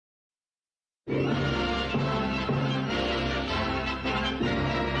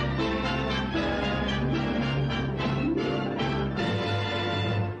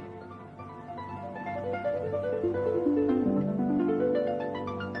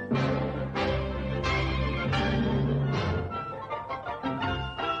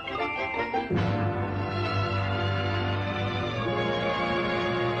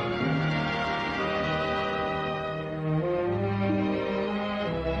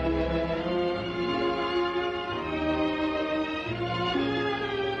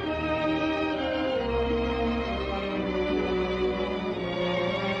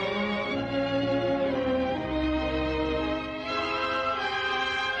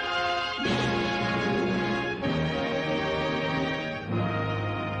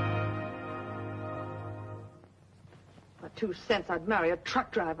For 2 cents, I'd marry a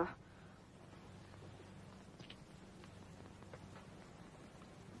truck driver.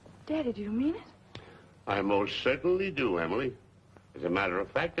 Daddy, do you mean it? I most certainly do, Emily. As a matter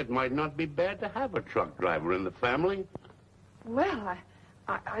of fact, it might not be bad to have a truck driver in the family. Well,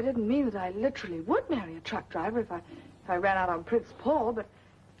 I didn't mean that I literally would marry a truck driver if I ran out on Prince Paul, but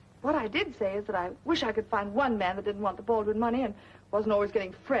what I did say is that I wish I could find one man that didn't want the Baldwin money and wasn't always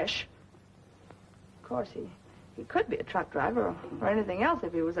getting fresh. Of course, he could be a truck driver or anything else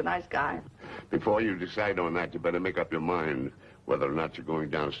if he was a nice guy. Before you decide on that, you better make up your mind whether or not you're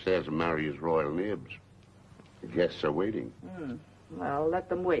going downstairs and marry his royal nibs. The guests are waiting. Well, let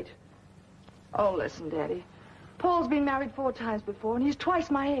them wait. Oh, listen, Daddy. Paul's been married 4 times before, and he's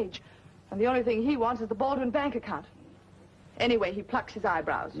twice my age. And the only thing he wants is the Baldwin bank account. Anyway, he plucks his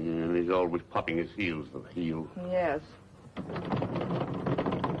eyebrows. Yeah, and he's always popping his heels, the heel. Yes.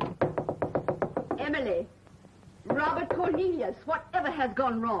 Emily. Robert Cornelius, whatever has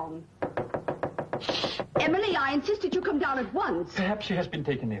gone wrong? Emily, I insisted you come down at once. Perhaps she has been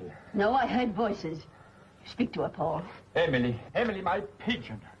taken ill. No, I heard voices. Speak to her, Paul. Emily, my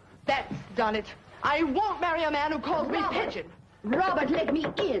pigeon. That's done it. I won't marry a man who calls me pigeon. Robert, let me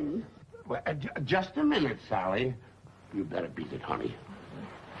in. Well, just a minute, Sally. You better beat it, honey.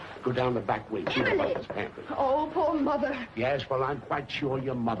 Go down the back way. Emily! Oh, poor mother. Yes, well, I'm quite sure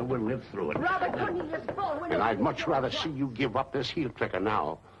your mother will live through it. Robert Cornelius, Paul, and I'd much rather see you give up this heel clicker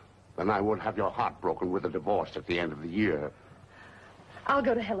now than I would have your heart broken with a divorce at the end of the year. I'll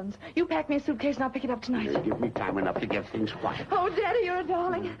go to Helen's. You pack me a suitcase and I'll pick it up tonight. Give me time enough to get things quiet. Oh, Daddy, you're a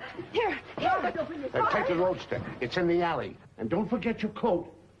darling. Here. Robert, open your door. Take the roadster. It's in the alley. And don't forget your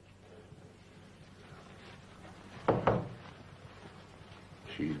coat.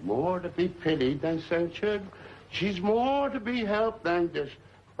 She's more to be pitied than censured. She's more to be helped than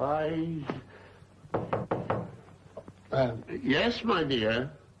despised. Yes, my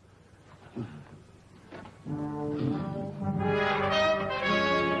dear.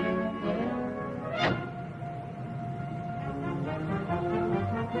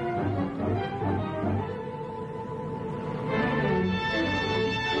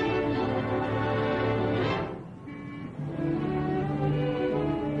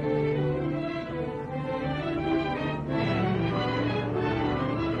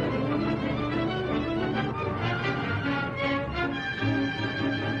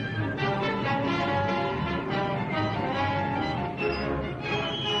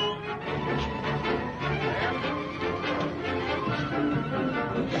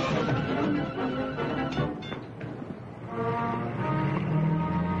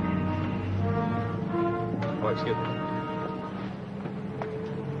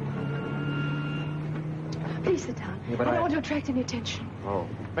 Please sit down. Yeah, I don't want to attract any attention. Oh,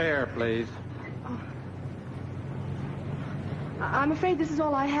 fair, please. Oh. I'm afraid this is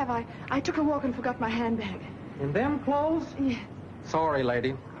all I have. I took a walk and forgot my handbag. In them clothes? Yes. Sorry,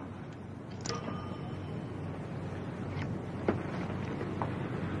 lady.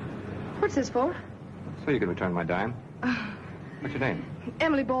 What's this for? So you can return my dime. What's your name?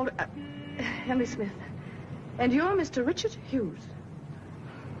 Emily Baldwin. Emily Smith. And you're Mr. Richard Hughes.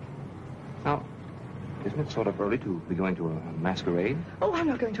 Now, isn't it sort of early to be going to a masquerade? Oh, I'm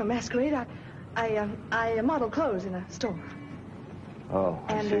not going to a masquerade. I model clothes in a store. Oh,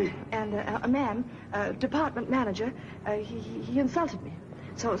 I see. And a man, department manager, he insulted me.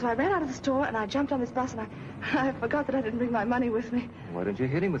 So I ran out of the store and I jumped on this bus and I forgot that I didn't bring my money with me. Why didn't you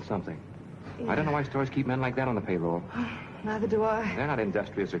hit him with something? Yeah. I don't know why stores keep men like that on the payroll. Neither do I. They're not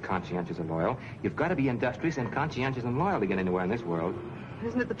industrious or conscientious or loyal. You've got to be industrious and conscientious and loyal to get anywhere in this world.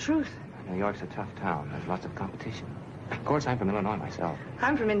 Isn't it the truth? New York's a tough town. There's lots of competition. Of course, I'm from Illinois myself.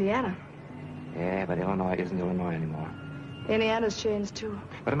 I'm from Indiana. Yeah, but Illinois isn't Illinois anymore. Indiana's changed, too.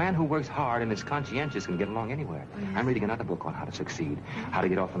 But a man who works hard and is conscientious can get along anywhere. Oh, yes. I'm reading another book on how to succeed, how to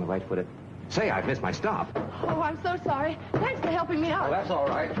get off on the right foot at Say, I've missed my stop. Oh, I'm so sorry. Thanks for helping me out. Oh, that's all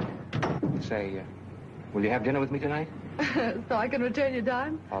right. Say, will you have dinner with me tonight? So I can return your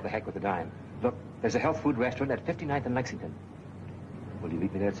dime? Oh, the heck with the dime. Look, there's a health food restaurant at 59th and Lexington. Will you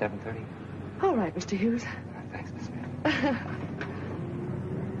meet me there at 7:30? All right, Mr. Hughes. Thanks, Miss Smith.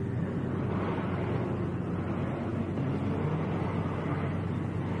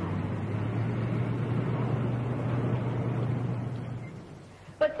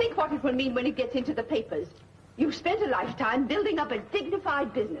 But think what it will mean when it gets into the papers. You've spent a lifetime building up a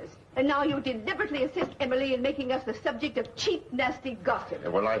dignified business, and now you deliberately assist Emily in making us the subject of cheap, nasty gossip. Yeah,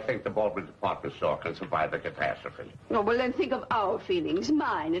 well, I think the Baldwin department store can survive the catastrophe. Oh, well, then think of our feelings,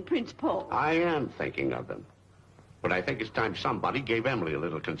 mine and Prince Paul. I am thinking of them. But I think it's time somebody gave Emily a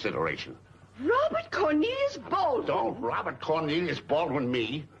little consideration. Robert Cornelius Baldwin. Don't Robert Cornelius Baldwin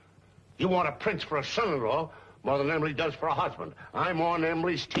me. You want a prince for a son-in-law more than Emily does for a husband. I'm on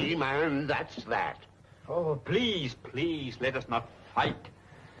Emily's team, and that's that. Oh, please, please, let us not fight.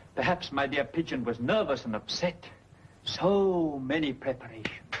 Perhaps my dear Pigeon was nervous and upset. So many preparations.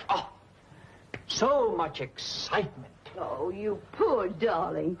 Oh, so much excitement. Oh, you poor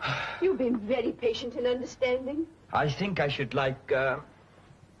darling. You've been very patient and understanding. I think I should like a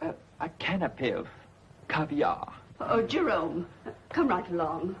canapé of caviar. Oh, Jerome, come right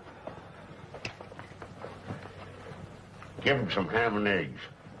along. Give him some ham and eggs.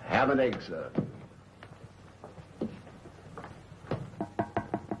 Ham and eggs, sir.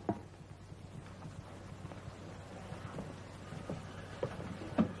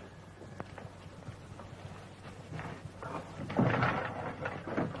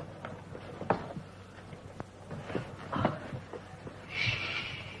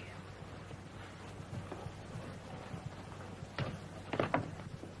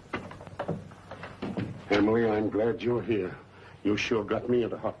 Emily, I'm glad you're here. You sure got me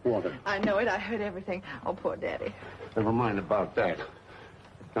into hot water. I know it. I heard everything. Oh, poor Daddy. Never mind about that.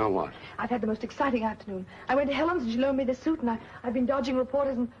 Now what? I've had the most exciting afternoon. I went to Helen's and she loaned me this suit, and I've been dodging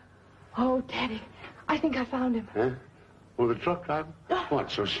reporters and... Oh, Daddy, I think I found him. Huh? Oh, the truck driver? What,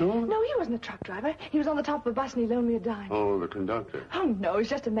 so soon? No, he wasn't a truck driver. He was on the top of a bus and he loaned me a dime. Oh, the conductor. Oh, no, he's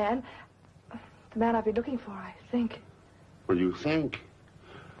just a man. The man I've been looking for, I think. Well, you think?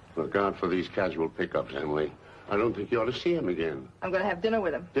 Look out for these casual pickups, Emily. I don't think you ought to see him again. I'm going to have dinner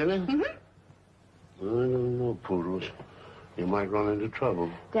with him. Dinner? Mm-hmm. I don't know, Poodles. You might run into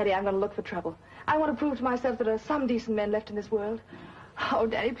trouble. Daddy, I'm going to look for trouble. I want to prove to myself that there are some decent men left in this world. Oh,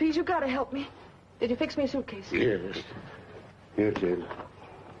 Daddy, please, you've got to help me. Did you fix me a suitcase? Yes. Yes, Ed.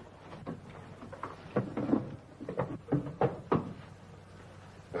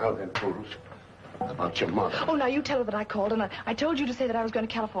 Now then, Poodles. About your mother. Oh, now you tell her that I called, and I told you to say that I was going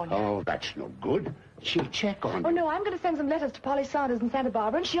to California. Oh, that's no good. She'll check on you. Oh, no, I'm going to send some letters to Polly Saunders in Santa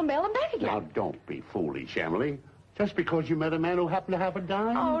Barbara, and she'll mail them back again. Now, don't be foolish, Emily. Just because you met a man who happened to have a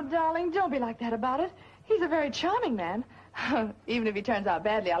dime. Oh, darling, don't be like that about it. He's a very charming man. Even if he turns out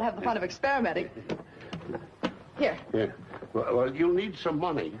badly, I'll have the fun of experimenting. Here. Yeah. Well, you'll need some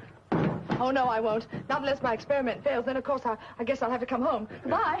money. Oh, no, I won't. Not unless my experiment fails. Then, of course, I guess I'll have to come home.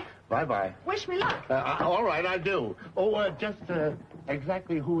 Bye. Bye-bye. Wish me luck. All right, I do. Oh,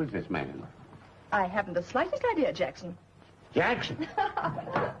 exactly who is this man? I haven't the slightest idea, Jackson. Jackson?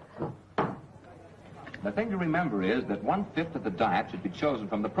 The thing to remember is that 1/5 of the diet should be chosen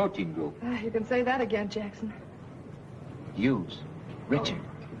from the protein group. You can say that again, Jackson. Hughes. Richard.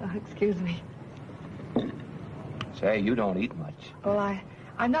 Oh, excuse me. Say, you don't eat much. Well,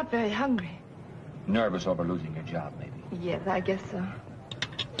 I'm not very hungry. Nervous over losing your job, maybe. Yes, I guess so.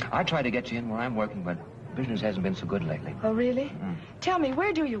 I tried to get you in where I'm working, but business hasn't been so good lately. Oh, really? Tell me,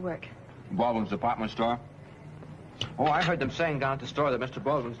 where do you work? Baldwin's department store. Oh, I heard them saying down at the store that Mr.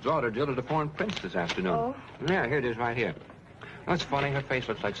 Baldwin's daughter jilted a foreign prince this afternoon. Oh? Yeah, here it is right here. That's funny. Her face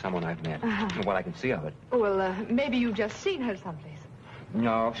looks like someone I've met. What I can see of it. Well, maybe you've just seen her someplace.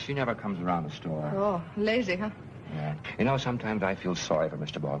 No, she never comes around the store. Oh, lazy, huh? Yeah. You know, sometimes I feel sorry for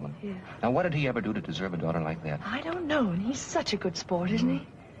Mr. Baldwin. Yeah. Now, what did he ever do to deserve a daughter like that? I don't know, and he's such a good sport, isn't he?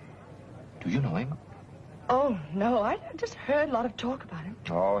 Do you know him? Oh, no, I just heard a lot of talk about him.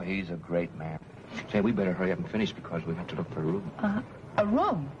 Oh, he's a great man. Say, we better hurry up and finish because we have to look for a room. A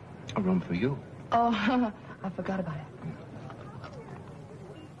room? A room for you. Oh, I forgot about it.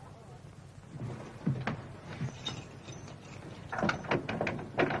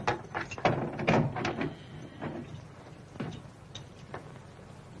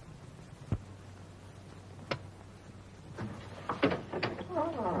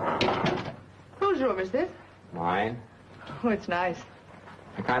 Whose room is this? Mine. Oh, it's nice.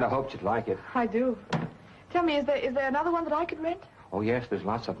 I kind of hoped you'd like it. I do. Tell me, is there another one that I could rent? Oh, yes, there's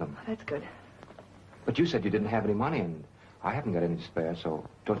lots of them. That's good. But you said you didn't have any money, and I haven't got any to spare, so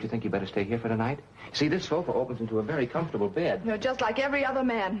don't you think you better stay here for tonight? See, this sofa opens into a very comfortable bed. You're just like every other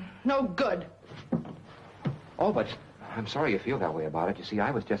man. No good. Oh, but I'm sorry you feel that way about it. You see,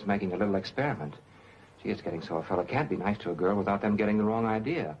 I was just making a little experiment. Gee, it's getting so a fellow can't be nice to a girl without them getting the wrong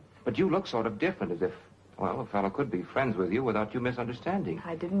idea. But you look sort of different, as if, well, a fellow could be friends with you without you misunderstanding.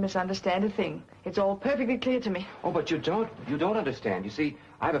 I didn't misunderstand a thing. It's all perfectly clear to me. Oh, but you don't understand. You see,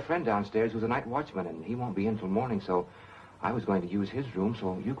 I have a friend downstairs who's a night watchman, and he won't be in till morning, so I was going to use his room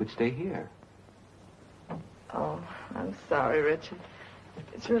so you could stay here. Oh, I'm sorry, Richard.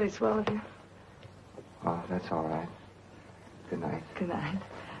 It's really swell of you. Oh, that's all right. Good night. Good night.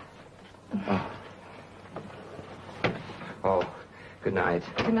 Oh, good night.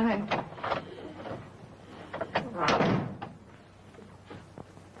 Good night.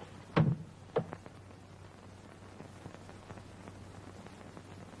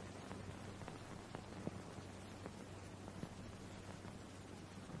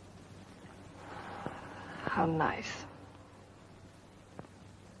 How nice.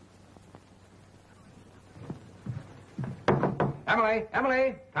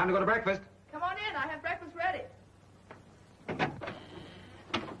 Emily, time to go to breakfast. Come on in. I have breakfast ready.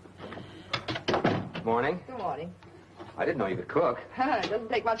 Morning. Good morning. I didn't know you could cook. It doesn't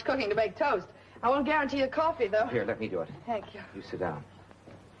take much cooking to bake toast. I won't guarantee you coffee, though. Here, let me do it. Thank you. You sit down.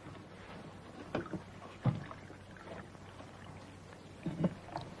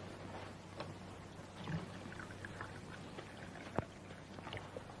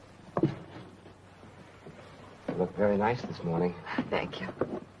 You look very nice this morning. Thank you.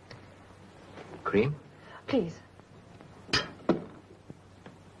 Cream? Please. That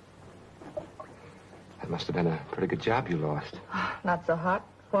must have been a pretty good job you lost. Not so hot.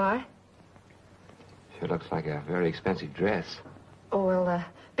 Why? Sure looks like a very expensive dress. Oh, well,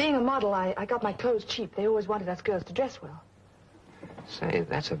 being a model, I got my clothes cheap. They always wanted us girls to dress well. Say,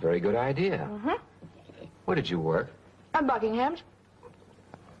 that's a very good idea. Mm-hmm. Where did you work? At Buckingham's.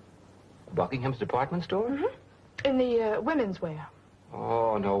 Buckingham's department store? Mm-hmm. In the women's wear.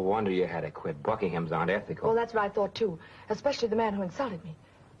 Oh, no wonder you had to quit. Buckingham's aren't ethical. Well, that's what I thought, too. Especially the man who insulted me.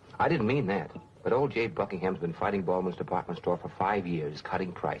 I didn't mean that. But old Jay Buckingham's been fighting Baldwin's department store for 5 years,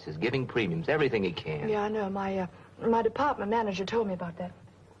 cutting prices, giving premiums, everything he can. Yeah, I know. My department manager told me about that.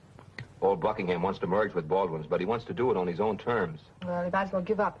 Old Buckingham wants to merge with Baldwin's, but he wants to do it on his own terms. Well, he might as well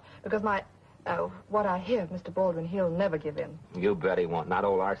give up. Because what I hear of Mr. Baldwin, he'll never give in. You bet he won't. Not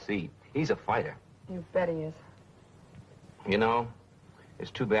old R.C. He's a fighter. You bet he is. You know, it's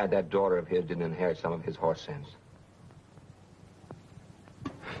too bad that daughter of his didn't inherit some of his horse sense.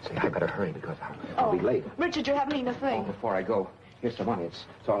 Say, I better hurry because I'll be late. Richard, you haven't eaten a thing. Oh, before I go, here's some money. It's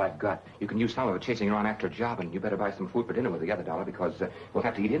all I've got. You can use some of it chasing around after a job, and you better buy some food for dinner with the other dollar because we'll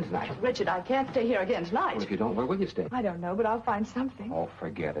have to eat in tonight. Richard, I can't stay here again tonight. Well, if you don't, where will you stay? I don't know, but I'll find something. Oh,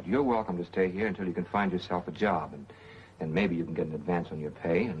 forget it. You're welcome to stay here until you can find yourself a job, and maybe you can get an advance on your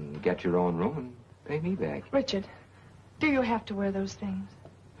pay and get your own room and pay me back. Richard, do you have to wear those things?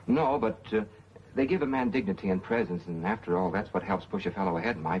 No, but they give a man dignity and presence, and after all, that's what helps push a fellow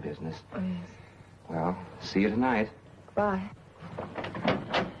ahead in my business. Oh, yes. Well, see you tonight. Bye.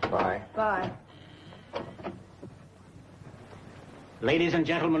 Bye. Bye. Ladies and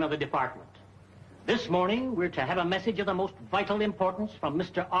gentlemen of the department, this morning we're to have a message of the most vital importance from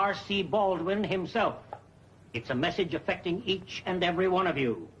Mr. R.C. Baldwin himself. It's a message affecting each and every one of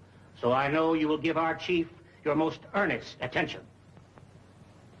you, so I know you will give our chief your most earnest attention.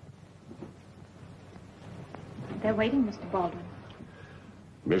 They're waiting, Mr. Baldwin.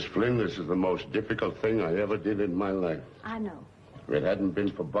 Miss Flynn, this is the most difficult thing I ever did in my life. I know. If it hadn't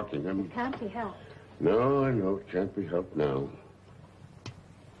been for Buckingham... It can't be helped. No, I know. It can't be helped now.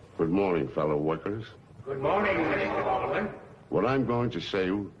 Good morning, fellow workers. Good morning, Mr. Baldwin. What I'm going to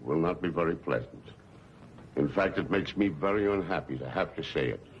say will not be very pleasant. In fact, it makes me very unhappy to have to say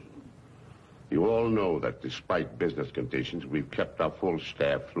it. You all know that despite business conditions, we've kept our full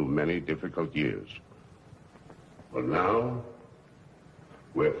staff through many difficult years. But now,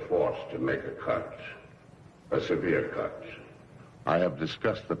 we're forced to make a cut. A severe cut. I have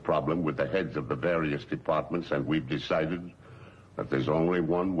discussed the problem with the heads of the various departments, and we've decided that there's only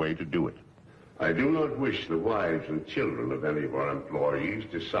one way to do it. I do not wish the wives and children of any of our employees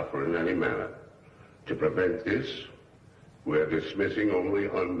to suffer in any manner. To prevent this, we're dismissing only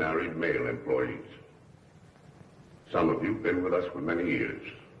unmarried male employees. Some of you have been with us for many years.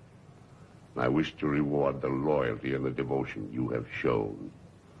 I wish to reward the loyalty and the devotion you have shown.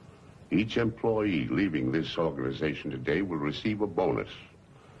 Each employee leaving this organization today will receive a bonus,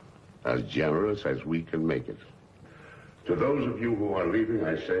 as generous as we can make it. To those of you who are leaving,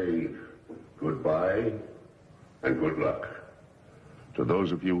 I say goodbye and good luck. To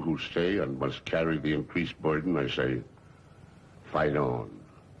those of you who stay and must carry the increased burden, I say fight on.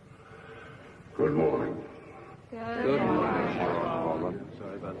 Good morning. Good morning, Sheriff Baldwin.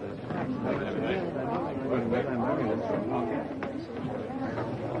 Sorry about that.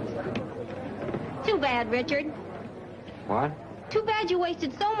 Too bad, Richard. What? Too bad you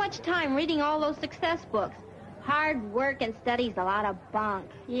wasted so much time reading all those success books. Hard work and study's a lot of bunk.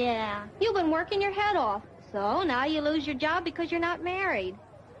 Yeah. You've been working your head off. So now you lose your job because you're not married.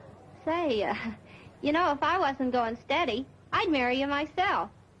 Say, you know, if I wasn't going steady, I'd marry you myself.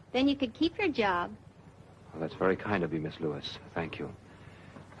 Then you could keep your job. Well, that's very kind of you, Miss Lewis. Thank you.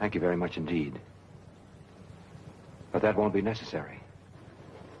 Thank you very much indeed. But that won't be necessary.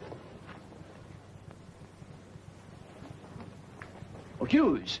 Oh,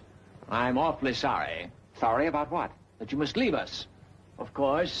 Hughes, I'm awfully sorry. Sorry about what? That you must leave us. Of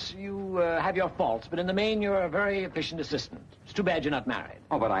course, you have your faults, but in the main, you're a very efficient assistant. It's too bad you're not married.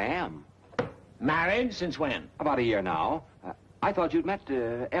 Oh, but I am. Married? Since when? About a year now. I thought you'd met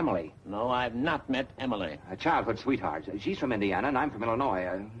Emily. No, I've not met Emily. A childhood sweetheart. She's from Indiana, and I'm from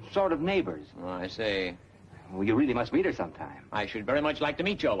Illinois. Sort of neighbors. Oh, I see. Well, you really must meet her sometime. I should very much like to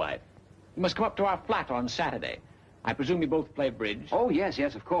meet your wife. You must come up to our flat on Saturday. I presume you both play bridge? Oh, yes,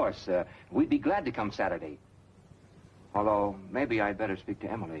 of course. We'd be glad to come Saturday. Although, maybe I'd better speak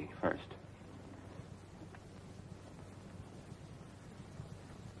to Emily first.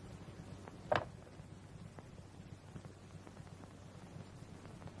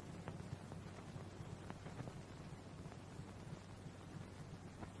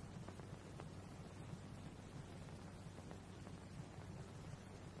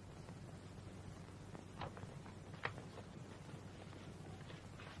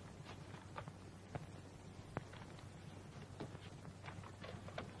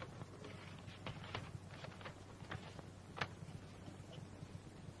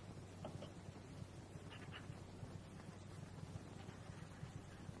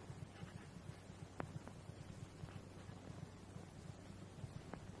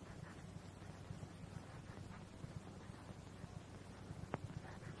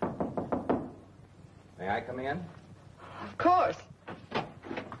 May I come in? Of course.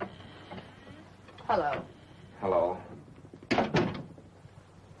 Hello. Hello.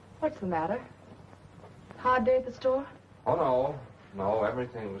 What's the matter? Hard day at the store? Oh, no. No,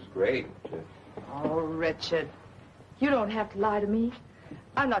 everything was great. Oh, Richard. You don't have to lie to me.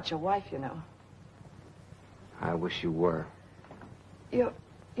 I'm not your wife, you know. I wish you were. Your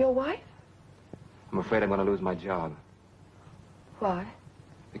wife? I'm afraid I'm going to lose my job. Why?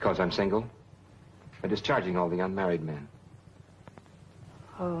 Because I'm single. They're discharging all the unmarried men.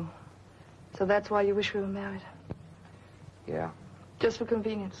 Oh. So that's why you wish we were married? Yeah. Just for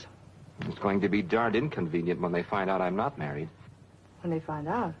convenience? It's going to be darned inconvenient when they find out I'm not married. When they find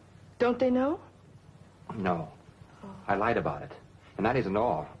out? Don't they know? No. I lied about it. And that isn't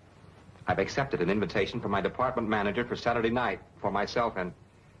all. I've accepted an invitation from my department manager for Saturday night for myself and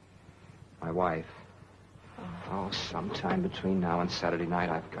my wife. Oh, sometime between now and Saturday night,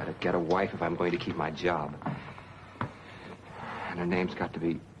 I've got to get a wife if I'm going to keep my job. And her name's got to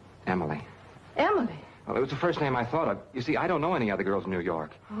be Emily. Emily? Well, it was the first name I thought of. You see, I don't know any other girls in New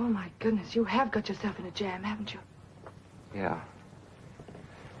York. Oh, my goodness. You have got yourself in a jam, haven't you? Yeah.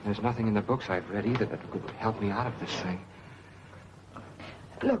 There's nothing in the books I've read either that could help me out of this thing.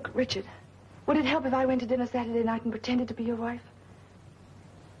 Look, Richard, would it help if I went to dinner Saturday night and pretended to be your wife?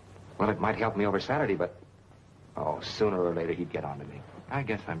 Well, it might help me over Saturday, but... Oh, sooner or later he'd get on to me. I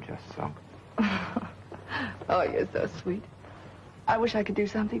guess I'm just sunk. Oh, you're so sweet. I wish I could do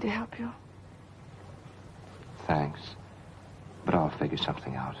something to help you. Thanks. But I'll figure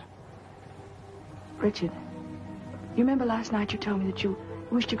something out. Richard, you remember last night you told me that you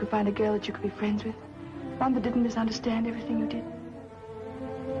wished you could find a girl that you could be friends with? One that didn't misunderstand everything you did?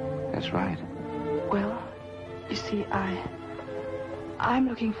 That's right. Well, you see, I'm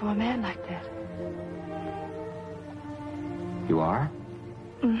looking for a man like that. You are?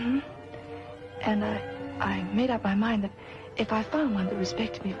 Mm-hmm. And I made up my mind that if I found one that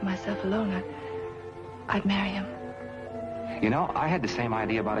respected me for myself alone, I'd marry him. You know, I had the same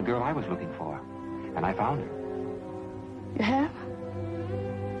idea about a girl I was looking for. And I found her. You have?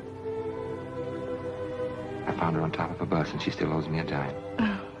 I found her on top of a bus, and she still owes me a dime.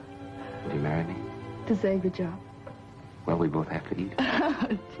 Oh. Will you marry me? To save your job. Well, we both have to eat.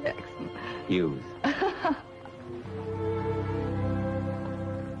 Jackson. Hughes.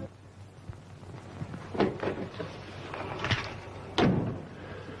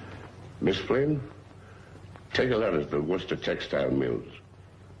 Miss Flynn, Take a letter to the Worcester Textile Mills.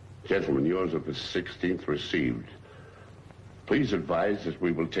 Gentlemen, yours of the 16th received. Please advise that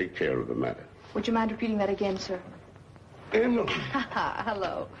we will take care of the matter. Would you mind repeating that again, sir? Emily.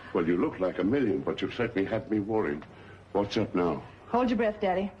 Hello. Well, you look like a million, but you certainly have me worried. What's up now? Hold your breath,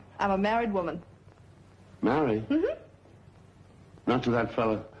 Daddy. I'm a married woman. Married? Mm-hmm. Not to that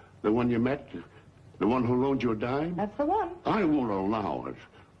fella, the one you met? The one who loaned you a dime? That's the one. I won't allow it.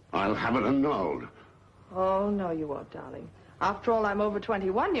 I'll have it annulled. Oh, no, you won't, darling. After all, I'm over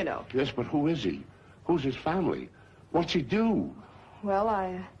 21, you know. Yes, but who is he? Who's his family? What's he do? Well,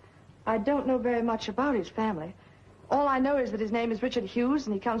 I don't know very much about his family. All I know is that his name is Richard Hughes,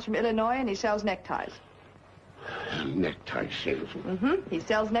 and he comes from Illinois, and he sells neckties. Necktie salesman. Mm-hmm. He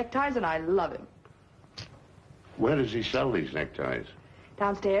sells neckties, and I love him. Where does he sell these neckties?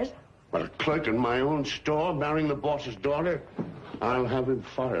 Downstairs. What, a clerk in my own store, marrying the boss's daughter? I'll have him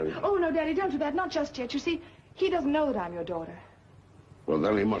fired. Oh, no, Daddy, don't do that. Not just yet. You see, he doesn't know that I'm your daughter. Well,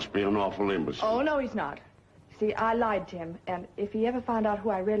 then he must be an awful imbecile. Oh, no, he's not. See, I lied to him, and if he ever found out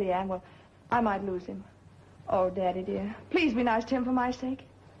who I really am, well, I might lose him. Oh, Daddy, dear, please be nice to him for my sake.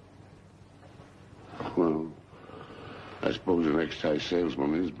 Well, I suppose an necktie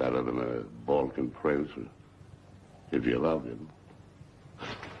salesman is better than a Balkan prince, if you love him.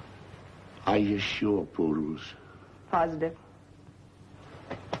 Are you sure, Poodles? Positive.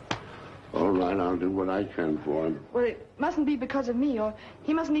 All right, I'll do what I can for him. Well, it mustn't be because of me, or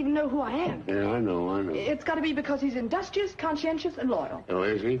he mustn't even know who I am. Yeah, I know. It's got to be because he's industrious, conscientious, and loyal. Oh,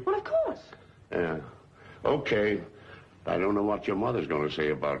 is he? Well, of course. Yeah. Okay. I don't know what your mother's going to say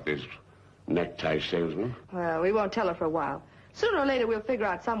about this necktie salesman. Well, we won't tell her for a while. Sooner or later, we'll figure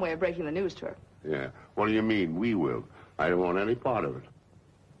out some way of breaking the news to her. Yeah. What do you mean, we will? I don't want any part of it.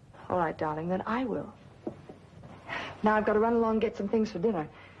 All right, darling, then I will. Now I've got to run along and get some things for dinner.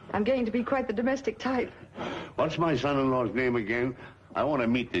 I'm getting to be quite the domestic type. What's my son-in-law's name again? I want to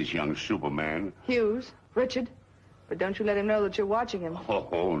meet this young Superman. Hughes. Richard. But don't you let him know that you're watching him.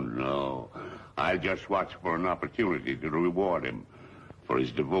 Oh, no. I just watch for an opportunity to reward him for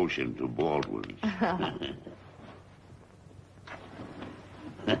his devotion to Baldwin.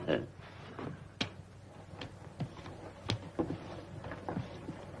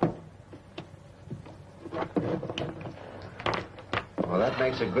 Well, that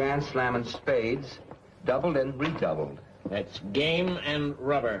makes a grand slam in spades, doubled and redoubled. That's game and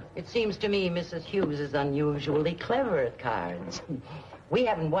rubber. It seems to me Mrs. Hughes is unusually clever at cards. We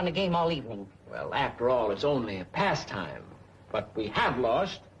haven't won a game all evening. Well, after all, it's only a pastime. But we have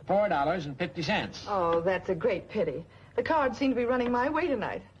lost $4.50. Oh, that's a great pity. The cards seem to be running my way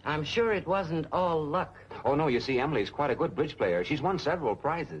tonight. I'm sure it wasn't all luck. Oh, no, you see, Emily's quite a good bridge player. She's won several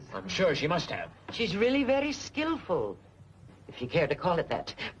prizes. I'm sure she must have. She's really very skillful, if you care to call it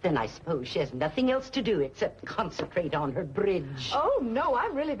that. Then I suppose she has nothing else to do except concentrate on her bridge. Oh, no,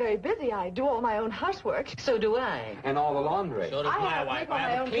 I'm really very busy. I do all my own housework. So do I. And all the laundry. So does I my have to wife. make I my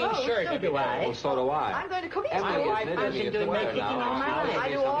have a own clean clothes. shirt So every do day. I. Well, so do I. I'm going to cooking Emily school. admitted I've he been is doing the my winner cooking now. all my life. I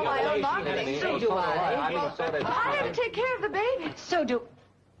do all my own laundry. So do I. So did I have to take care of the baby. So do...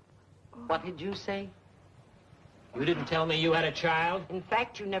 What did you say? You didn't tell me you had a child? In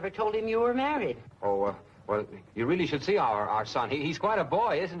fact, you never told him you were married. Oh, well, you really should see our son. He's quite a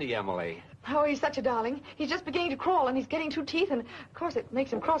boy, isn't he, Emily? Oh, he's such a darling. He's just beginning to crawl, and he's getting 2 teeth, and, of course, it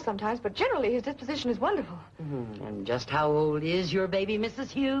makes him cross sometimes, but generally his disposition is wonderful. And just how old is your baby,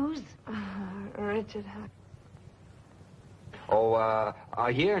 Mrs. Hughes? Richard,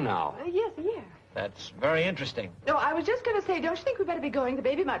 A year now. yes, a year. That's very interesting. No, I was just going to say, don't you think we better be going? The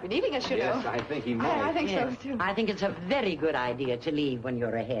baby might be needing us, you Yes, know. I think he might. I think Yes. so, too. I think it's a very good idea to leave when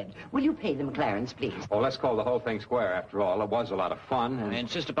you're ahead. Will you pay them, Clarence, please? Well, let's call the whole thing square, after all. It was a lot of fun. I And...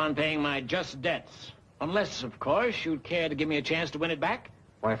 insist upon paying my just debts. Unless, of course, you'd care to give me a chance to win it back.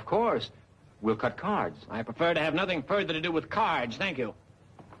 Why, of course. We'll cut cards. I prefer to have nothing further to do with cards, thank you.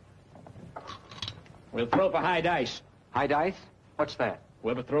 We'll throw for high dice. High dice? What's that?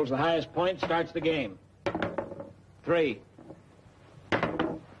 Whoever throws the highest point starts the game. 3.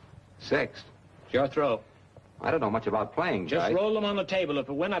 6. It's your throw. I don't know much about playing, Just dice. roll them on the table. If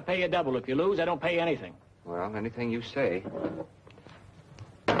you win, I pay you double. If you lose, I don't pay you anything. Well, anything you say.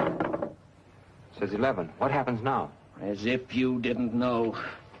 Says 11. What happens now? As if you didn't know.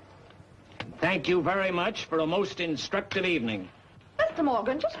 Thank you very much for a most instructive evening. Mr.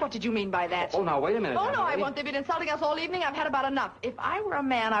 Morgan, just what did you mean by that? Oh, now, wait a minute. Oh, no, I Emily. won't. They've been insulting us all evening. I've had about enough. If I were a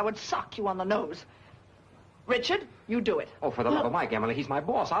man, I would sock you on the nose. Richard, you do it. Oh, for the love of Mike, Emily, he's my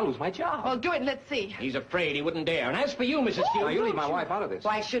boss. I'll lose my job. Well, do it and let's see. He's afraid he wouldn't dare. And as for you, Mrs. Now, Hughes... you leave my wife out of this.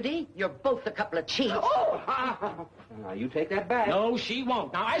 Why should he? You're both a couple of cheats. Oh! Now, you take that back. No, she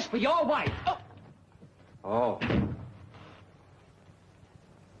won't. Now, as for your wife... Oh.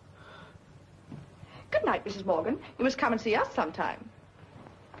 Good night, Mrs. Morgan. You must come and see us sometime.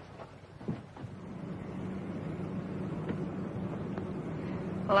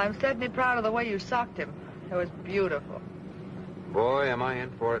 Well, I'm certainly proud of the way you socked him. It was beautiful. Boy, am I in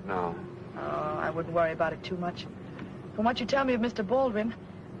for it now. Oh, I wouldn't worry about it too much. From what you tell me of Mr. Baldwin,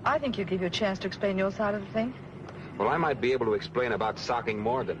 I think he'll give you a chance to explain your side of the thing. Well, I might be able to explain about socking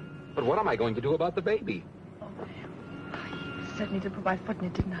Morgan. But what am I going to do about the baby? Oh, I certainly did put my foot in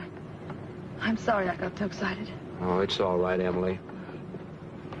it, didn't I? I'm sorry I got so excited. Oh, it's all right, Emily.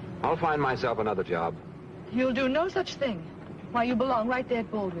 I'll find myself another job. You'll do no such thing. Why, you belong right there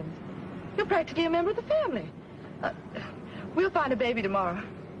at Baldwin's. You're practically a member of the family. We'll find a baby tomorrow.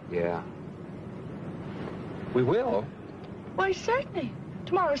 Yeah. We will? Why, certainly.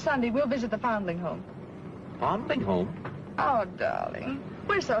 Tomorrow's Sunday. We'll visit the foundling home. Foundling home? Oh, darling.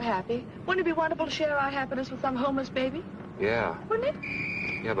 We're so happy. Wouldn't it be wonderful to share our happiness with some homeless baby? Yeah. Wouldn't it?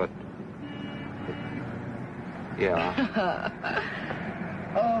 Yeah, but... Yeah.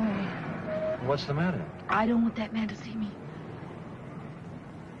 Oh. What's the matter? I don't want that man to see me.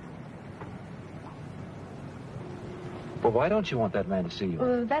 Well, why don't you want that man to see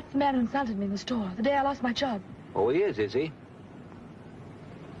you? That's the man who insulted me in the store the day I lost my job. Oh, he is he?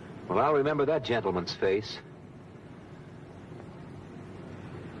 Well, I'll remember that gentleman's face.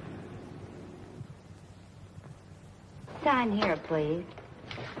 Sign here, please.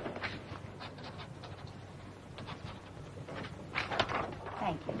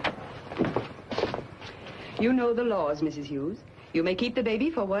 Thank you. You know the laws, Mrs. Hughes. You may keep the baby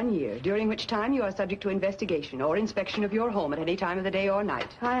for 1 year, during which time you are subject to investigation or inspection of your home at any time of the day or night.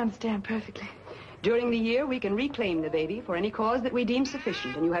 I understand perfectly. During the year, we can reclaim the baby for any cause that we deem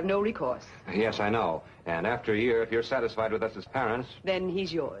sufficient, and you have no recourse. Yes, I know. And after a year, if you're satisfied with us as parents... Then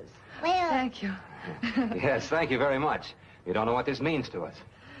he's yours. Thank you. Yes, thank you very much. You don't know what this means to us.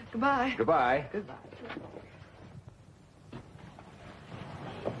 Goodbye. Goodbye. Goodbye.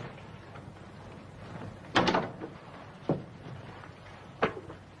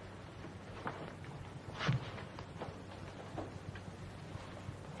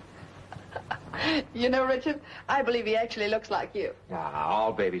 You know, Richard, I believe he actually looks like you.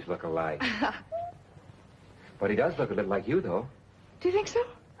 All babies look alike. But he does look a little like you, though. Do you think so?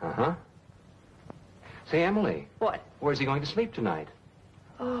 Uh-huh. Say, Emily. What? Where's he going to sleep tonight?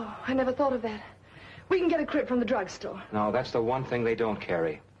 Oh, I never thought of that. We can get a crib from the drugstore. No, that's the one thing they don't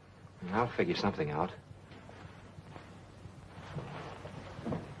carry. I'll figure something out.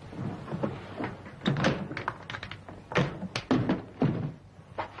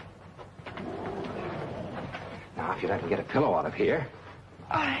 Now, if you'd like to get a pillow out of here.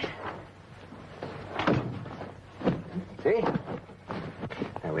 All right. See?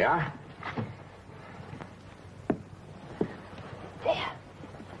 There we are. There.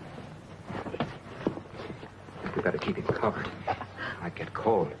 We've got to keep him covered. Might get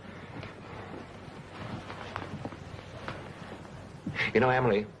cold. You know,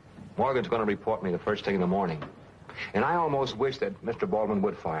 Emily, Morgan's going to report me the first thing in the morning. And I almost wish that Mr. Baldwin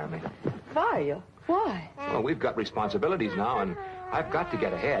would fire me. Fire you? Why? Well, we've got responsibilities now, and I've got to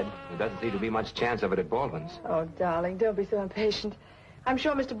get ahead. There doesn't seem to be much chance of it at Baldwin's. Oh, darling, don't be so impatient. I'm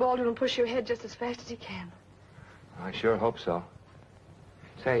sure Mr. Baldwin will push you ahead just as fast as he can. I sure hope so.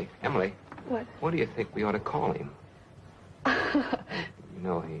 Say, Emily. What? What do you think we ought to call him? You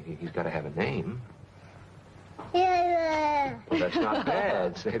know, he's got to have a name. Well, that's not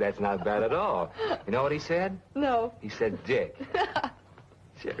bad. Say, that's not bad at all. You know what he said? No. He said Dick.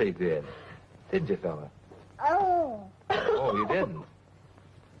 Sure he did. Didn't you, fella? Oh. Oh, you didn't?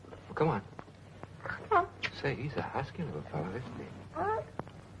 Well, come on. Come on. Say, he's a husky little fella, isn't he?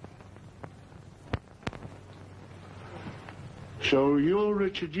 So you're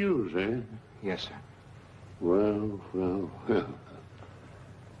Richard Hughes, eh? Yes, sir. Well.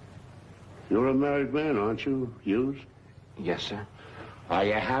 You're a married man, aren't you, Hughes? Yes, sir. Are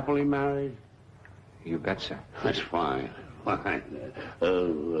you happily married? You bet, sir. That's fine. Fine.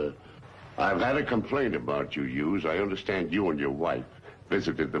 I've had a complaint about you, Hughes. I understand you and your wife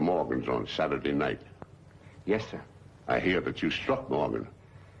visited the Morgans on Saturday night. Yes, sir. I hear that you struck Morgan.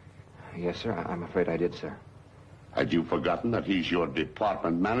 Yes, sir. I'm afraid I did, sir. Had you forgotten that he's your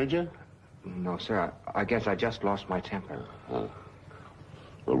department manager? No, sir. I guess I just lost my temper. Well,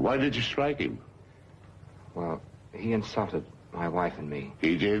 why did you strike him? Well, he insulted my wife and me.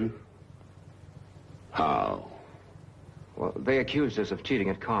 He did? How? Well, they accused us of cheating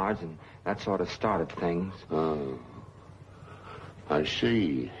at cards, and that sort of started things. Oh. I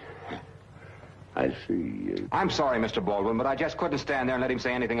see. I see. I'm sorry, Mr. Baldwin, but I just couldn't stand there and let him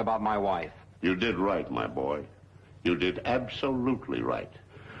say anything about my wife. You did right, my boy. You did absolutely right.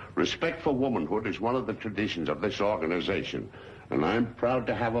 Respect for womanhood is one of the traditions of this organization, and I'm proud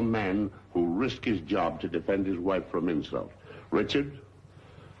to have a man who risked his job to defend his wife from insult. Richard,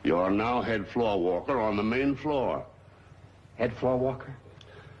 you are now head floor walker on the main floor. Head floor walker?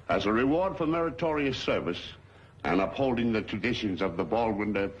 As a reward for meritorious service and upholding the traditions of the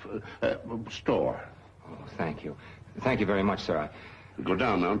Baldwin store. Oh, thank you. Thank you very much, sir. Go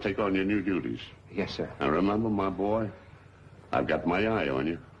down now and take on your new duties. Yes, sir. Now, remember, my boy, I've got my eye on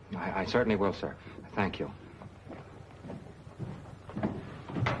you. I certainly will, sir. Thank you.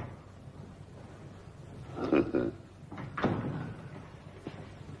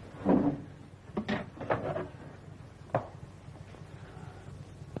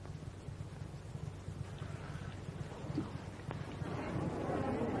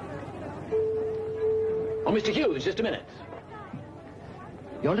 Oh, Mr. Hughes, just a minute.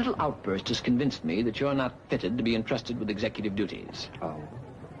 Your little outburst has convinced me that you're not fitted to be entrusted with executive duties. Oh?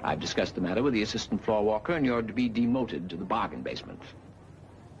 I've discussed the matter with the assistant floor walker, and you're to be demoted to the bargain basement.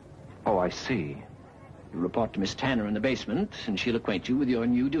 Oh, I see. You report to Miss Tanner in the basement, and she'll acquaint you with your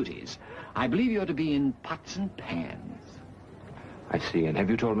new duties. I believe you're to be in pots and pans. I see. And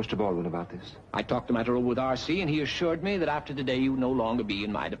have you told Mr. Baldwin about this? I talked the matter over with R.C., and he assured me that after today you no longer be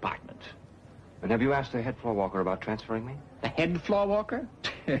in my department. And have you asked the head floor walker about transferring me? The head floor walker?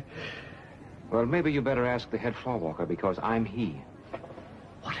 Well, maybe you better ask the head floor walker, because I'm he.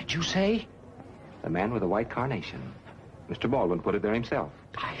 What did you say? The man with the white carnation. Mr. Baldwin put it there himself.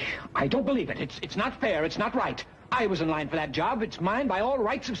 I don't believe it. It's not fair. It's not right. I was in line for that job. It's mine by all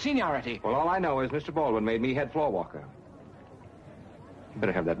rights of seniority. Well, all I know is Mr. Baldwin made me head floor walker. You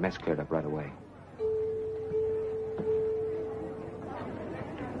better have that mess cleared up right away.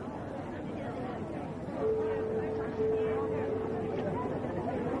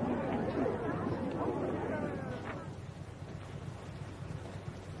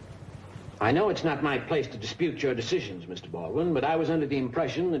 I know it's not my place to dispute your decisions, Mr. Baldwin, but I was under the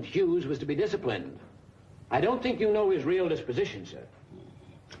impression that Hughes was to be disciplined. I don't think you know his real disposition, sir.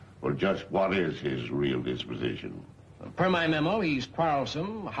 Well, just what is his real disposition? Per my memo, he's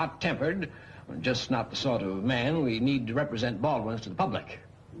quarrelsome, hot-tempered, just not the sort of man we need to represent Baldwin's to the public.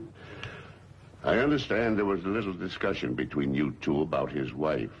 I understand there was a little discussion between you two about his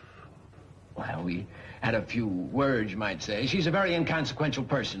wife. Well, we had a few words, you might say. She's a very inconsequential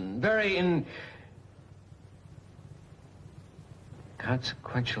person. Very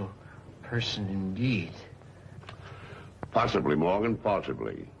inconsequential person indeed. Possibly, Morgan,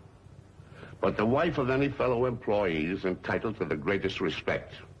 possibly. But the wife of any fellow employee is entitled to the greatest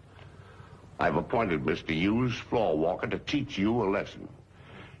respect. I've appointed Mr. Hughes, floor walker, to teach you a lesson.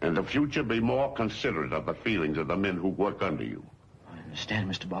 In the future, be more considerate of the feelings of the men who work under you. I understand,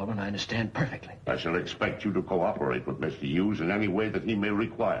 Mr. Baldwin. I understand perfectly. I shall expect you to cooperate with Mr. Hughes in any way that he may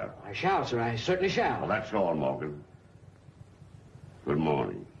require. I shall, sir. I certainly shall. Well, that's all, Morgan. Good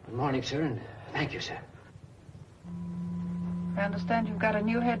morning. Good morning, sir, and thank you, sir. I understand you've got a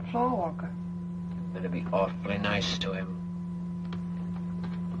new head floor walker. Better be awfully nice to him.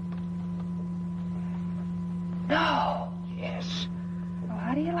 No. Yes. Well,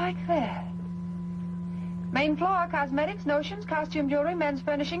 how do you like that? Main floor, cosmetics, notions, costume jewelry, men's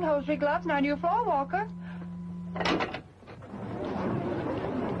furnishing, hosiery, gloves, and our new floor walker.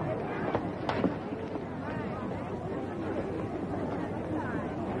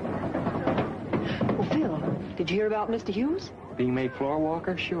 Well, Phil, did you hear about Mr. Hughes? Being made floor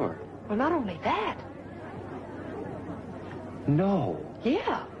walker? Sure. Well, not only that. No.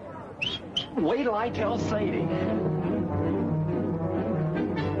 Yeah. Wait till I tell Sadie.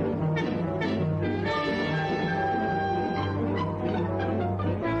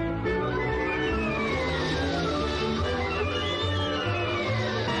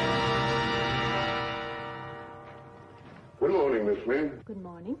 Good morning, Miss Lynn. Good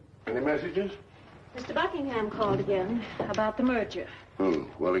morning. Any messages? Mr. Buckingham called again about the merger.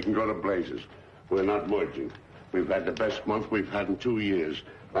 Well, he can go to blazes. We're not merging. We've had the best month we've had in 2 years,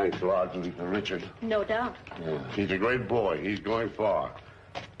 thanks largely to Richard. No doubt. Yeah. He's a great boy. He's going far.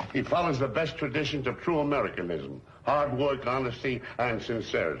 He follows the best traditions of true Americanism. Hard work, honesty, and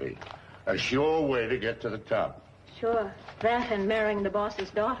sincerity. A sure way to get to the top. Sure. That and marrying the boss's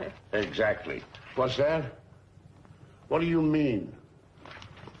daughter. Exactly. What's that? What do you mean?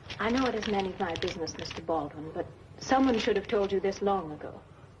 I know it isn't any of my business, Mr. Baldwin, but someone should have told you this long ago.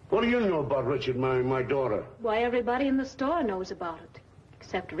 What do you know about Richard marrying my daughter? Why, everybody in the store knows about it,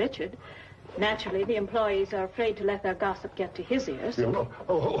 except Richard. Naturally, the employees are afraid to let their gossip get to his ears.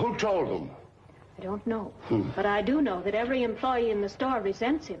 Who told them? I don't know. But I do know that every employee in the store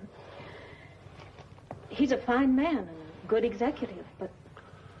resents him. He's a fine man and a good executive, but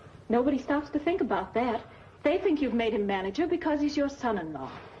nobody stops to think about that. They think you've made him manager because he's your son-in-law.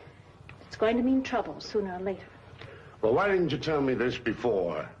 It's going to mean trouble sooner or later. Well, why didn't you tell me this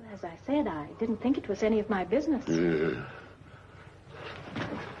before? As I said, I didn't think it was any of my business. Yeah.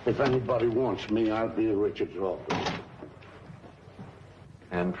 If anybody wants me, I'll be in Richard's office.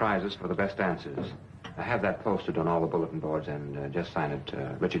 And prizes for the best answers. I have that posted on all the bulletin boards, and just sign it,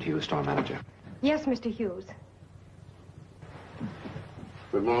 Richard Hughes, store manager. Yes, Mr. Hughes.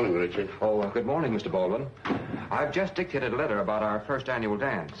 Good morning, Richard. Oh, good morning, Mr. Baldwin. I've just dictated a letter about our first annual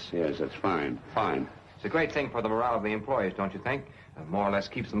dance. Yes, that's fine. Fine. It's a great thing for the morale of the employees, don't you think? More or less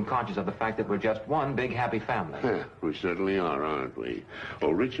keeps them conscious of the fact that we're just one big happy family. We certainly are, aren't we?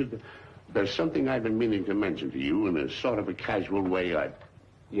 Oh, Richard, there's something I've been meaning to mention to you in a sort of a casual way.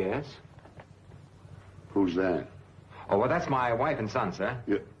 Yes? Who's that? Oh, well, that's my wife and son, sir.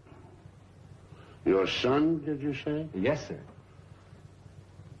 Your son, did you say? Yes, sir.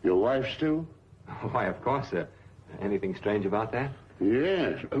 Your wife's too? Why, of course, sir. Anything strange about that?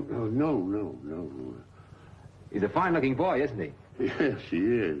 Yes. Oh, no. He's a fine-looking boy, isn't he? Yes, he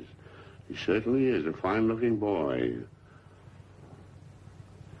is. He certainly is a fine-looking boy.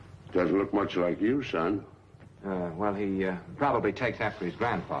 Doesn't look much like you, son. Well, he probably takes after his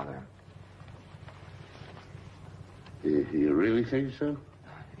grandfather. You really think so?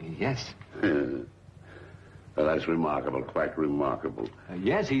 Yes. Well, that's remarkable, quite remarkable.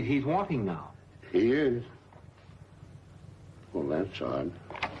 Yes, he's walking now. He is? Well, that's odd.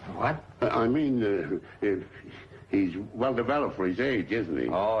 What? I mean, he's well developed for his age, isn't he?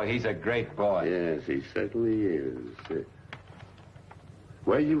 Oh, he's a great boy. Yes, he certainly is.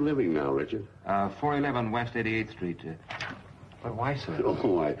 Where are you living now, Richard? 411 West 88th Street. But why, sir?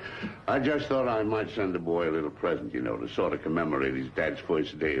 Oh, I just thought I might send the boy a little present, to sort of commemorate his dad's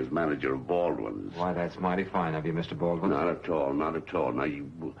first day as manager of Baldwin's. Why, that's mighty fine of you, Mr. Baldwin. Not at all. Now,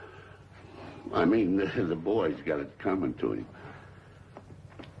 I mean, the boy's got it coming to him.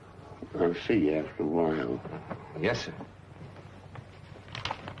 I'll see you after a while. Yes, sir.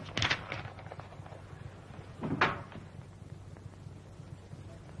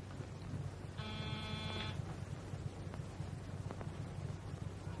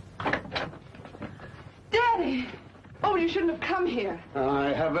 Daddy! Oh, you shouldn't have come here. I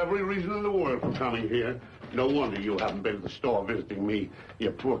have every reason in the world for coming here. No wonder you haven't been to the store visiting me,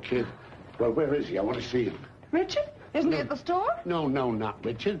 you poor kid. Well, where is he? I want to see him. Richard? Isn't he at the store? No, not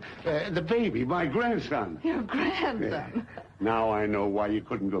Richard. The baby, my grandson. Your grandson? Now I know why you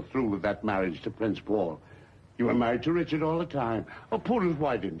couldn't go through with that marriage to Prince Paul. You were married to Richard all the time. Oh, Poodles,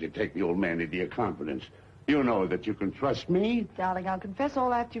 why didn't you take the old man into your confidence? You know that you can trust me. Darling, I'll confess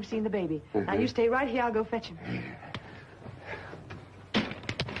all after you've seen the baby. Now, you stay right here. I'll go fetch him.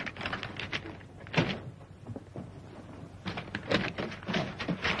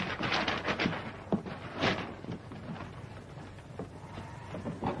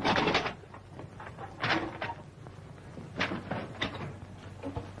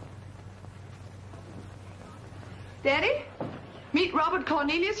 Daddy, meet Robert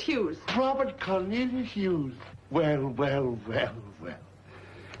Cornelius Hughes. Robert Cornelius Hughes. Well.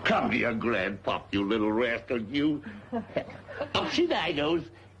 Come here, Grandpop, you little rascal, you. Up she goes.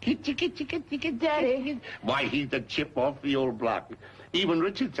 Daddy. Why, he's the chip off the old block. Even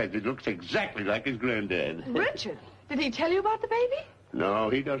Richard says he looks exactly like his granddad. Richard? Did he tell you about the baby?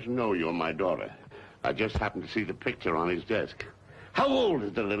 No, he doesn't know you're my daughter. I just happened to see the picture on his desk. How old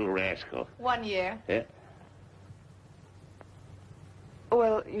is the little rascal? 1 year. Yeah?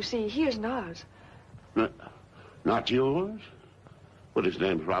 Well, you see, he isn't ours. Not yours? Well, his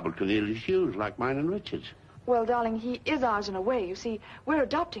name's Robert Cornelius Hughes, like mine and Richard's. Well, darling, he is ours in a way. You see, we're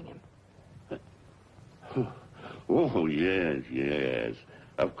adopting him. Oh, yes.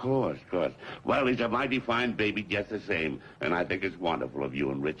 Of course. Well, he's a mighty fine baby just the same, and I think it's wonderful of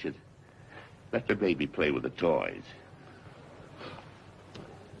you and Richard. Let the baby play with the toys.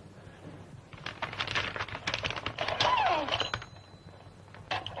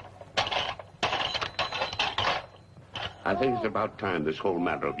 I think it's about time this whole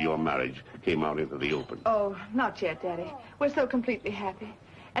matter of your marriage came out into the open. Oh, not yet, Daddy. We're so completely happy.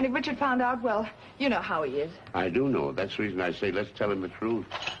 And if Richard found out, well, you know how he is. I do know. That's the reason I say let's tell him the truth.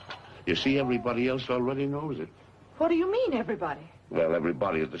 You see, everybody else already knows it. What do you mean, everybody? Well,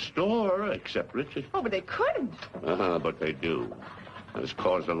 everybody at the store, except Richard. Oh, but they couldn't. But they do. And it's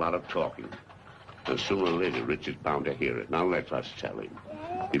caused a lot of talking. And sooner or later, Richard's bound to hear it. Now let us tell him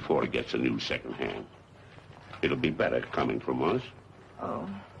before he gets a new second hand. It'll be better coming from us. Oh,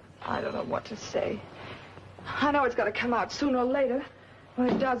 I don't know what to say. I know it's got to come out sooner or later. When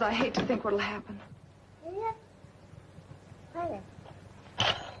it does, I hate to think what'll happen.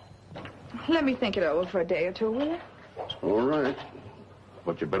 Let me think it over for a day or two, will you? All right.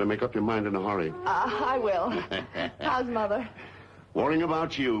 But you better make up your mind in a hurry. I will. How's Mother? Worrying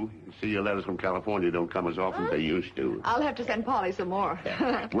about you. You see, your letters from California don't come as often as they used to. I'll have to send Polly some more.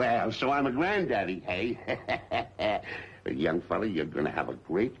 Well, so I'm a granddaddy, hey? Young fella, you're going to have a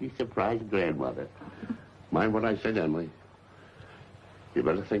greatly surprised grandmother. Mind what I said, Emily. You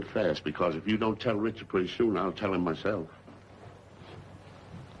better think fast, because if you don't tell Richard pretty soon, I'll tell him myself.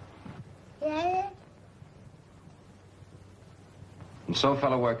 And so,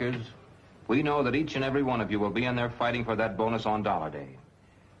 fellow workers, we know that each and every one of you will be in there fighting for that bonus on Dollar Day.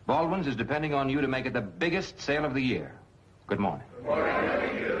 Baldwin's is depending on you to make it the biggest sale of the year. Good morning. Good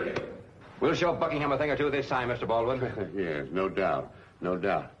morning. We'll show Buckingham a thing or two this time, Mr. Baldwin. Yes, no doubt. No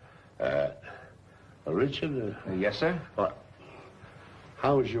doubt. Richard? Yes, sir?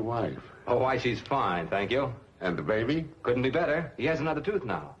 How is your wife? Oh, why, she's fine, thank you. And the baby? Couldn't be better. He has another tooth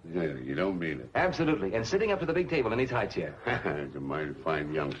now. Yeah, you don't mean it. Absolutely. And sitting up to the big table in his high chair. He's a mighty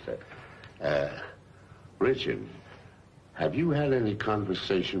fine youngster. Richard, have you had any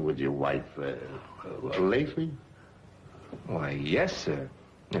conversation with your wife lately? Why, yes, sir.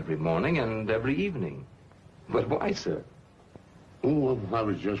 Every morning and every evening. But why, sir? Oh, well, I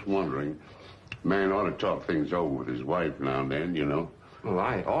was just wondering. Man ought to talk things over with his wife now and then, you know. Well,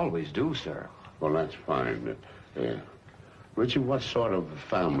 I always do, sir. Well, that's fine. Richard, what sort of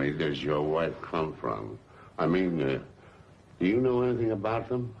family does your wife come from? I mean, do you know anything about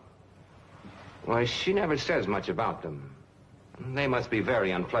them? Why, she never says much about them. They must be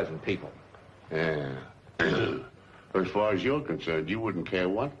very unpleasant people. Yeah. As far as you're concerned, you wouldn't care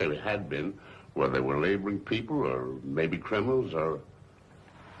what they had been, whether they were laboring people or maybe criminals or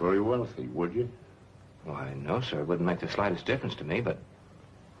very wealthy, would you? Why, no, sir. It wouldn't make the slightest difference to me, but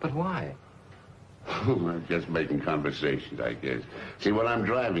why? I'm just making conversations, I guess. See, what I'm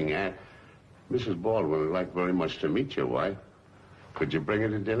driving at, Mrs. Baldwin would like very much to meet your wife. Could you bring her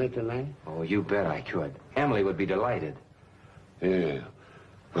to dinner tonight? Oh, you bet I could. Emily would be delighted. Yeah.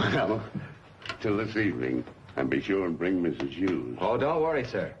 Well, till this evening. And be sure and bring Mrs. Hughes. Oh, don't worry,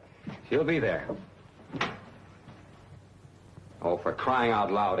 sir. She'll be there. Oh, for crying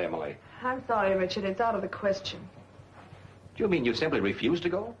out loud, Emily. I'm sorry, Richard. It's out of the question. Do you mean you simply refuse to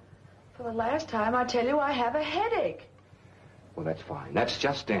go? For the last time, I tell you I have a headache. Well, that's fine. That's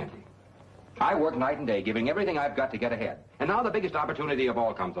just dandy. I work night and day, giving everything I've got to get ahead. And now the biggest opportunity of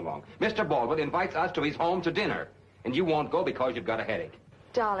all comes along. Mr. Baldwin invites us to his home to dinner. And you won't go because you've got a headache.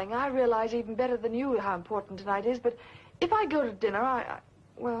 Darling, I realize even better than you how important tonight is, but if I go to dinner,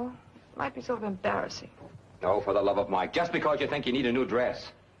 well, it might be sort of embarrassing. Oh, for the love of Mike, just because you think you need a new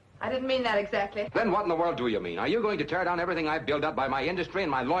dress. I didn't mean that exactly. Then what in the world do you mean? Are you going to tear down everything I've built up by my industry and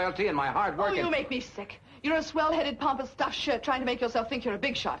my loyalty and my hard work? Oh, you make me sick. You're a swell-headed, pompous stuffed shirt trying to make yourself think you're a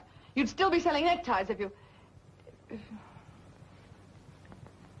big shot. You'd still be selling neckties if you...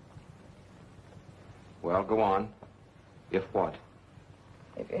 Well, go on. If what?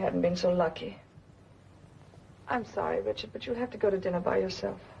 If you hadn't been so lucky. I'm sorry, Richard, but you'll have to go to dinner by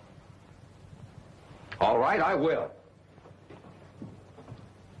yourself. All right, I will.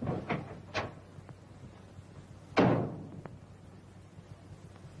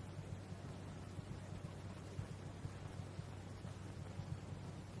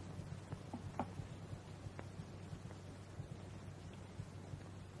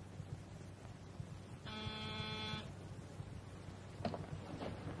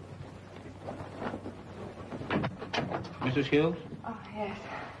 Mrs. Hughes? Oh, yes.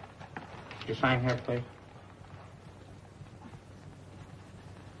 You sign here, please.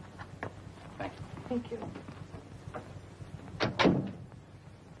 Thank you. Thank you.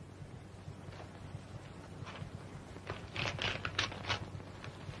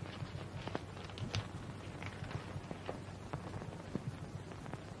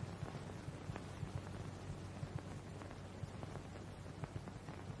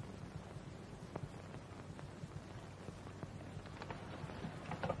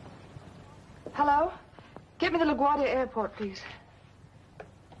 Hello? Get me the LaGuardia Airport, please.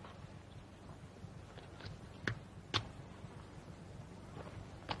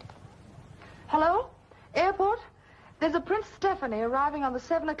 Hello? Airport? There's a Prince Stephanie arriving on the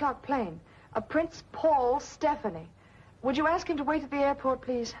 7 o'clock plane. A Prince Paul Stephanie. Would you ask him to wait at the airport,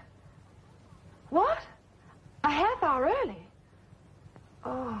 please? What? A half hour early?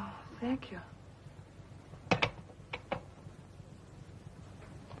 Oh, thank you.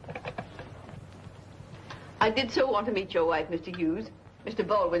 I did so want to meet your wife, Mr. Hughes. Mr.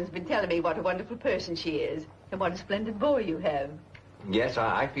 Baldwin's been telling me what a wonderful person she is, and what a splendid boy you have. Yes,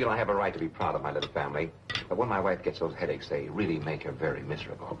 I feel I have a right to be proud of my little family. But when my wife gets those headaches, they really make her very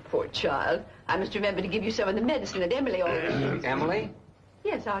miserable. Oh, poor child. I must remember to give you some of the medicine that Emily always uses. Emily?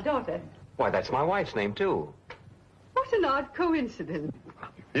 Yes, our daughter. Why, that's my wife's name, too. What an odd coincidence.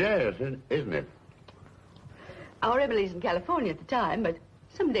 Yes, isn't it? Our Emily's in California at the time, but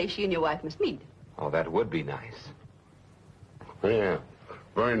someday she and your wife must meet. Oh, that would be nice. Yeah,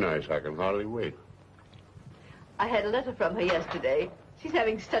 very nice. I can hardly wait. I had a letter from her yesterday. She's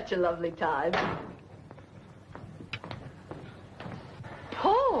having such a lovely time.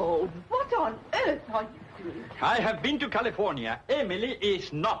 Paul, what on earth are you doing? I have been to California. Emily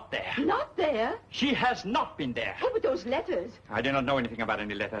is not there. Not there? She has not been there. Oh, but those letters. I do not know anything about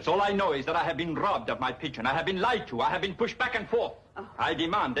any letters. All I know is that I have been robbed of my pigeon. I have been lied to. I have been pushed back and forth. Oh. I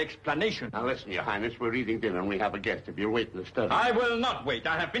demand explanation. Now, listen, Your Highness, we're eating dinner and we have a guest. If you'll wait in the study. I will not wait.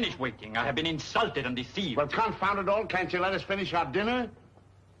 I have finished waiting. I have been insulted and deceived. Well, confound it all, can't you let us finish our dinner?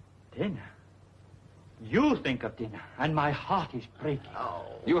 Dinner? You think of dinner, and my heart is breaking. Oh.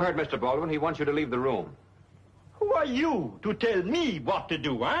 You heard Mr. Baldwin. He wants you to leave the room. Who are you to tell me what to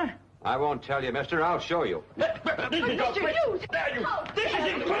do, huh? I won't tell you, mister. I'll show you. Mr. Hughes! There you. This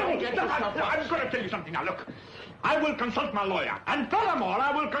is incredible. I'm going to tell you something now. Look, I will consult my lawyer, and furthermore,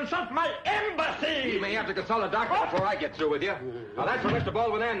 I will consult my embassy. You may have to consult a doctor before I get through with you. Now, that's for Mr.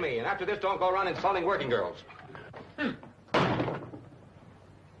 Baldwin and me, and after this, don't go around insulting working girls.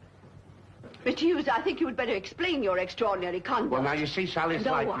 Mr. Hughes, I think you would better explain your extraordinary conduct. Well, now, you see, Sally, it's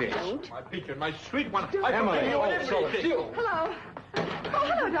like this. Don't. My pigeon, my sweet one. Emily, so it's you. Hello. Oh,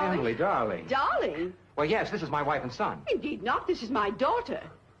 hello, darling. Emily, darling. Darling? Well, yes, this is my wife and son. Indeed not. This is my daughter.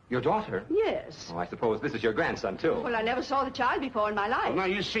 Your daughter? Yes. Oh, I suppose this is your grandson, too. Well, I never saw the child before in my life. Well, now,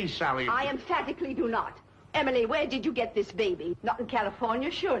 you see, Sally... I emphatically do not. Emily, where did you get this baby? Not in California,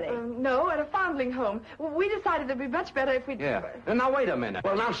 surely. No, at a foundling home. We decided it'd be much better if we'd... Yeah. Now, wait a minute.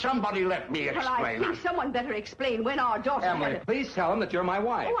 Well, now, somebody let me Well, I explain. think someone better explain when our daughter... Emily, please tell them that you're my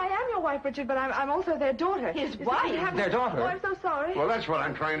wife. Oh, I am your wife, Richard, but I'm also their daughter. His You see, wife? we haven't- Their daughter? Oh, I'm so sorry. Well, that's what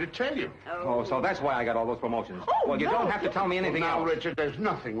I'm trying to tell you. Oh, so that's why I got all those promotions. Oh, well, you no. don't have to tell me anything Now, else. Richard, there's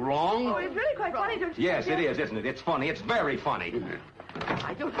nothing wrong. Oh, it's really quite funny, don't you Yes, think? it is, isn't it? It's funny. It's very funny.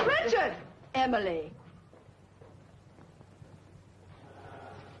 I don't... Richard! Emily.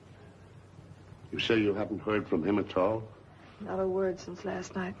 You say you haven't heard from him at all? Not a word since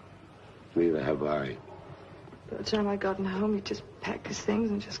last night. Neither have I. By the time I'd gotten home, he'd just packed his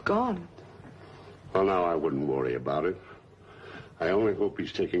things and just gone. Well, now, I wouldn't worry about it. I only hope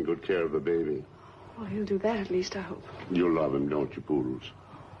he's taking good care of the baby. Well, he'll do that at least, I hope. You love him, don't you, Poodles?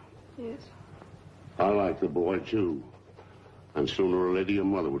 Yes. I like the boy, too. And sooner or later, your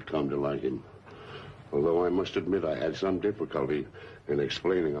mother would come to like him. Although I must admit I had some difficulty in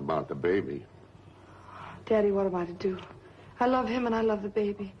explaining about the baby. Daddy, what am I to do? I love him and I love the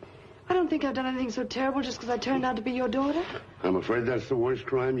baby. I don't think I've done anything so terrible just because I turned out to be your daughter. I'm afraid that's the worst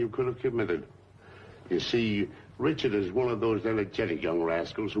crime you could have committed. You see, Richard is one of those energetic young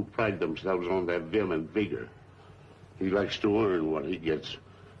rascals who pride themselves on their vim and vigor. He likes to earn what he gets,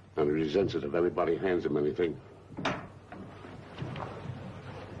 and he resents it if anybody hands him anything.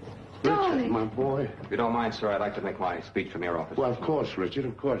 Darling. Richard, my boy. If you don't mind, sir, I'd like to make my speech from your office. Well, of course, Richard,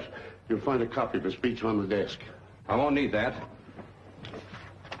 of course. You'll find a copy of the speech on the desk. I won't need that.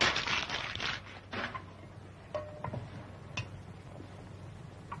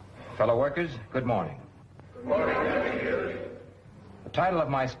 Fellow workers, good morning. Good morning. The title of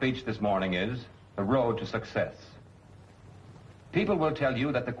my speech this morning is The Road to Success. People will tell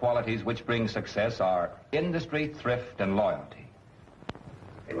you that the qualities which bring success are industry, thrift, and loyalty.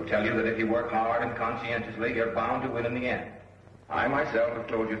 They will tell you that if you work hard and conscientiously, you're bound to win in the end. I myself have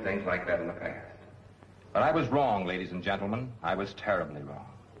told you things like that in the past. But I was wrong, ladies and gentlemen. I was terribly wrong.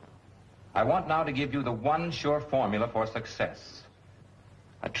 I want now to give you the one sure formula for success.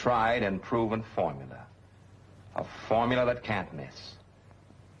 A tried and proven formula. A formula that can't miss.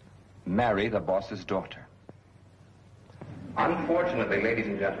 Marry the boss's daughter. Unfortunately, ladies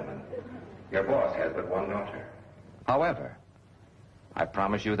and gentlemen, your boss has but one daughter. However, I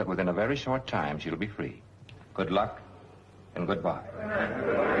promise you that within a very short time she'll be free. Good luck and goodbye.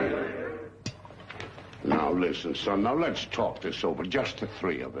 Now, listen, son. Now, let's talk this over. Just the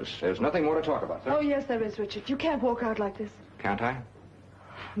three of us. There's nothing more to talk about, sir. Oh, yes, there is, Richard. You can't walk out like this. Can't I?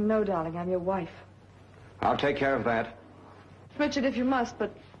 No, darling, I'm your wife. I'll take care of that. Richard, if you must,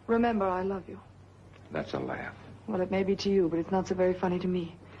 but remember, I love you. That's a laugh. Well, it may be to you, but it's not so very funny to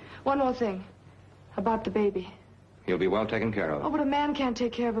me. One more thing. About the baby. He'll be well taken care Oh, of. but a man can't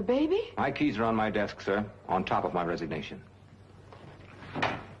take care of a baby. My keys are on my desk, sir, on top of my resignation.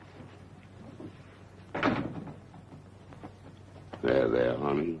 There,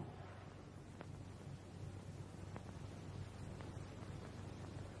 honey.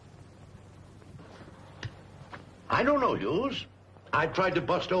 I don't know, Hughes. I tried to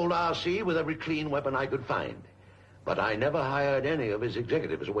bust old R.C. with every clean weapon I could find. But I never hired any of his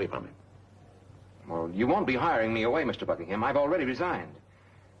executives away from him. Well, you won't be hiring me away, Mr. Buckingham. I've already resigned.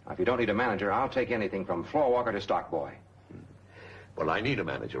 Now, if you don't need a manager, I'll take anything from floor walker to stock boy. Well, I need a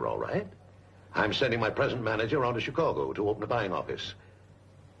manager, all right. I'm sending my present manager on to Chicago to open a buying office.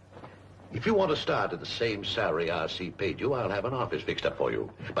 If you want to start at the same salary R.C. paid you, I'll have an office fixed up for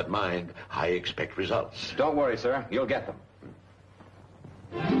you. But mind, I expect results. Don't worry, sir. You'll get them.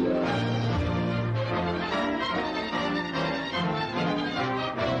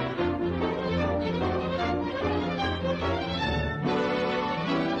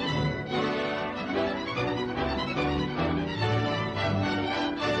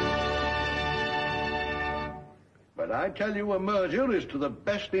 But I tell you, a merger is to the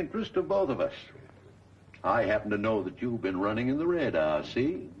best interest of both of us. I happen to know that you've been running in the red,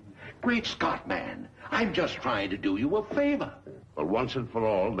 R.C. Great Scott, man. I'm just trying to do you a favor. But once and for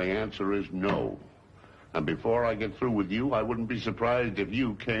all, the answer is no. And before I get through with you, I wouldn't be surprised if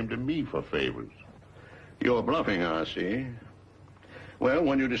you came to me for favors. You're bluffing, R.C. Well,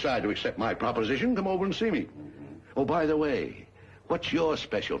 when you decide to accept my proposition, come over and see me. Oh, by the way, what's your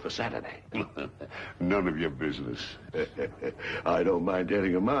special for Saturday? None of your business. I don't mind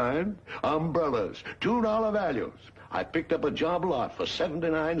telling you mine. Umbrellas, $2 values. I picked up a job lot for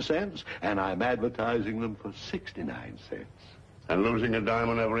 79 cents, and I'm advertising them for 69 cents. And losing a dime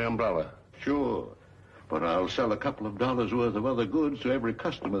on every umbrella? Sure. But I'll sell a couple of dollars worth of other goods to every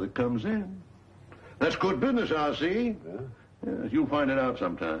customer that comes in. That's good business, R.C. Yeah, you'll find it out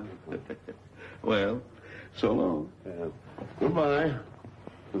sometime. Well, so long. Goodbye.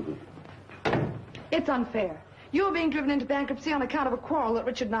 It's unfair. You're being driven into bankruptcy on account of a quarrel that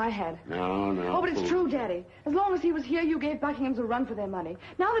Richard and I had. No. Oh, but it's true, Daddy. As long as he was here, you gave Buckingham's a run for their money.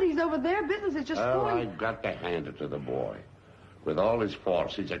 Now that he's over there, business is just Oh, going... I got to hand it to the boy. With all his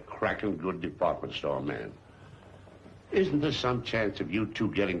faults, he's a cracking good department store man. Isn't there some chance of you two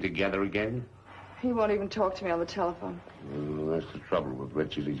getting together again? He won't even talk to me on the telephone. Oh, that's the trouble with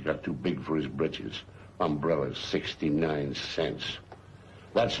Richard. He's got too big for his britches. Umbrellas, 69 cents.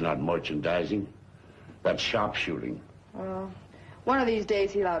 That's not merchandising. That's sharpshooting. Well, one of these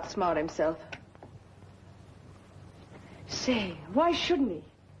days he'll outsmart himself. Say, why shouldn't he?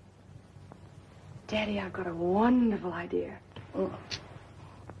 Daddy, I've got a wonderful idea. Oh.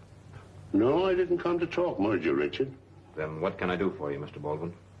 No, I didn't come to talk merger, Richard. Then what can I do for you, Mr.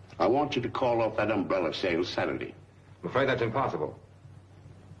 Baldwin? I want you to call off that umbrella sale Saturday. I'm afraid that's impossible.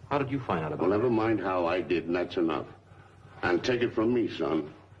 How did you find out about Well, it? never mind how I did, and that's enough. And take it from me,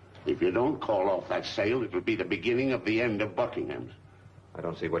 son. If you don't call off that sale, it'll be the beginning of the end of Buckingham's. I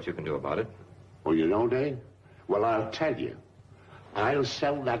don't see what you can do about it. Oh, you don't, eh? Well, I'll tell you. I'll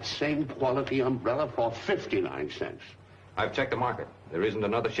sell that same quality umbrella for 59 cents. I've checked the market. There isn't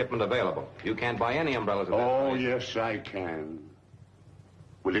another shipment available. You can't buy any umbrellas at that price. Yes, I can.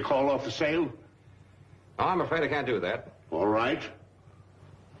 Will you call off the sale? Oh, I'm afraid I can't do that. All right.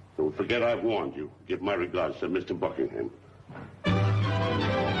 Don't forget I've warned you. Give my regards to Mr. Buckingham.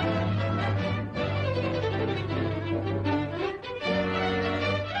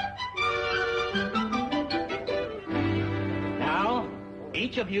 Now,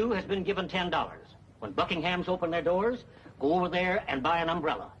 each of you has been given $10. When Buckingham's open their doors, go over there and buy an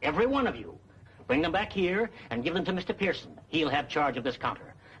umbrella. Every one of you. Bring them back here and give them to Mr. Pearson. He'll have charge of this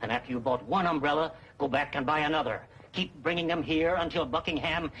counter. And after you've bought one umbrella, go back and buy another. Keep bringing them here until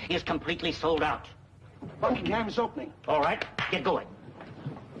Buckingham is completely sold out. Buckingham's opening. All right, get going.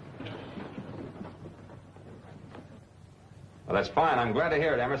 Well, that's fine. I'm glad to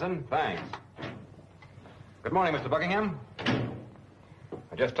hear it, Emerson. Thanks. Good morning, Mr. Buckingham.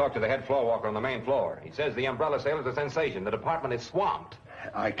 I just talked to the head floor walker on the main floor. He says the umbrella sale is a sensation. The department is swamped.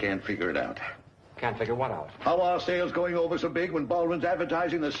 I can't figure it out. Can't figure what out? How are sales going over so big when Baldwin's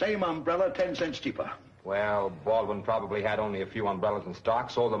advertising the same umbrella 10 cents cheaper? Well, Baldwin probably had only a few umbrellas in stock,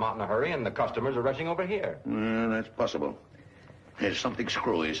 sold them out in a hurry, and the customers are rushing over here. That's possible. There's something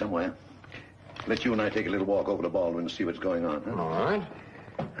screwy somewhere. Let you and I take a little walk over to Baldwin and see what's going on. Huh? All right.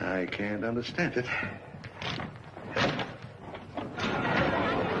 I can't understand it.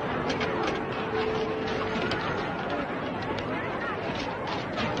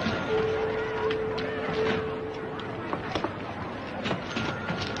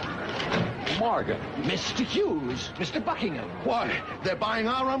 Morgan, Mr. Hughes, Mr. Buckingham. Why, they're buying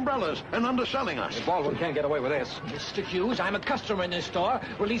our umbrellas and underselling us. Baldwin can't get away with this. Mr. Hughes, I'm a customer in this store.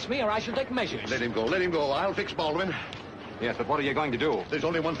 Release me or I shall take measures. Let him go. Let him go. I'll fix Baldwin. Yes, but what are you going to do? There's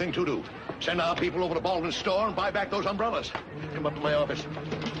only one thing to do. Send our people over to Baldwin's store and buy back those umbrellas. Come up to my office.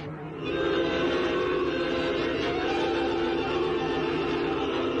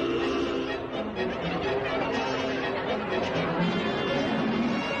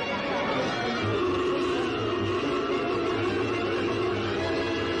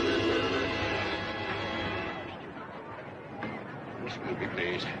 me,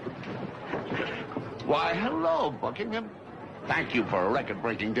 please. Why, hello, Buckingham. Thank you for a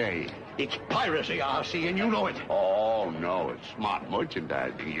record-breaking day. It's piracy, R.C., and you know it. Oh, no, it's smart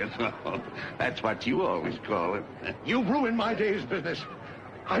merchandising, you know. That's what you always call it. You've ruined my day's business.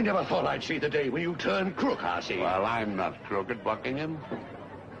 I never thought I'd see the day when you turned crook, R.C. Well, I'm not crooked, Buckingham.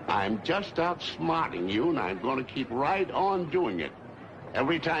 I'm just outsmarting you, and I'm going to keep right on doing it.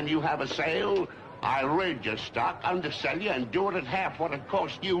 Every time you have a sale, I'll raid your stock, undersell you, and do it at half what it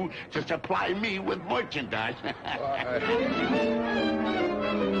costs you to supply me with merchandise.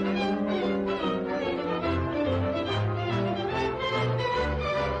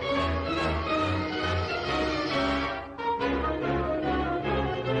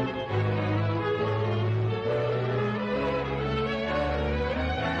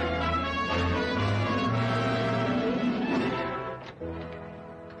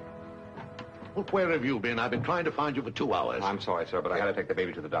 Where have you been? I've been trying to find you for 2 hours. I'm sorry, sir, but I got to take the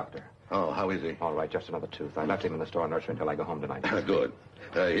baby to the doctor. Oh, how is he? All right, just another tooth. I left him in the store nursery until I go home tonight. Good.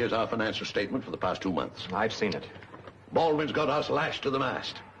 Here's our financial statement for the past 2 months. I've seen it. Baldwin's got us lashed to the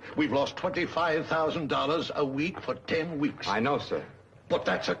mast. We've lost $25,000 a week for 10 weeks. I know, sir. But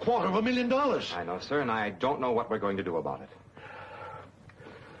that's $250,000. I know, sir, and I don't know what we're going to do about it.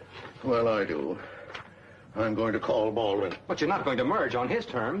 Well, I do. I'm going to call Baldwin. But you're not going to merge on his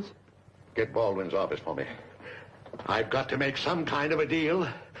terms. Get Baldwin's office for me. I've got to make some kind of a deal.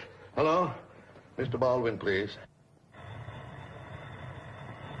 Hello? Mr. Baldwin, please.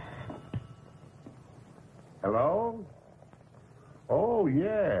 Hello? Oh,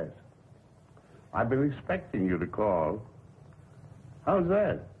 yes. I've been expecting you to call. How's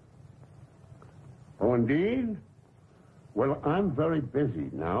that? Oh, indeed? Well, I'm very busy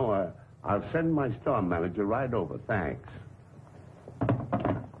now. I'll send my store manager right over. Thanks.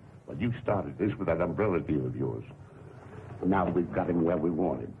 Well, you started this with that umbrella deal of yours. Now we've got him where we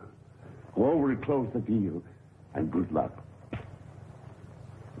want him. Go over and close the deal, and good luck.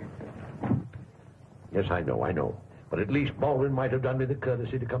 Yes, I know. But at least Baldwin might have done me the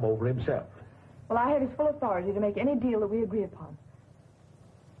courtesy to come over himself. Well, I have his full authority to make any deal that we agree upon.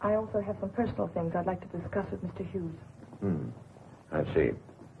 I also have some personal things I'd like to discuss with Mr. Hughes. I see.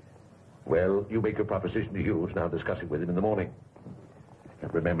 Well, you make your proposition to Hughes, and I'll discuss it with him in the morning.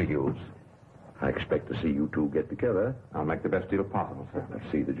 And remember, Hughes, I expect to see you two get together. I'll make the best deal possible, sir. Let's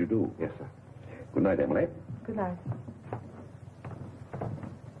see that you do. Yes, sir. Good night, Emily. Good night.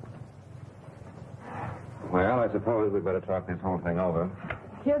 Well, I suppose we'd better talk this whole thing over.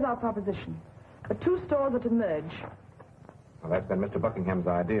 Here's our proposition. The two stores are to merge. Well, that's been Mr. Buckingham's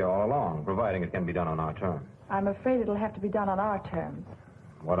idea all along, providing it can be done on our terms. I'm afraid it'll have to be done on our terms.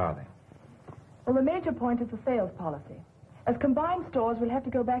 What are they? Well, the major point is the sales policy. As combined stores, we'll have to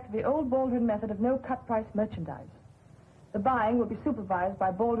go back to the old Baldwin method of no cut-price merchandise. The buying will be supervised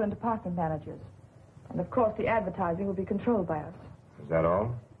by Baldwin department managers. And, of course, the advertising will be controlled by us. Is that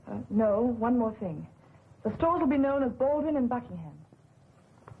all? No, one more thing. The stores will be known as Baldwin and Buckingham.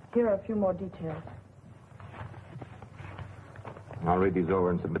 Here are a few more details. I'll read these over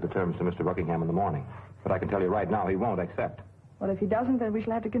and submit the terms to Mr. Buckingham in the morning. But I can tell you right now, he won't accept. Well, if he doesn't, then we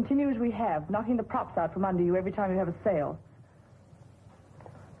shall have to continue as we have, knocking the props out from under you every time you have a sale.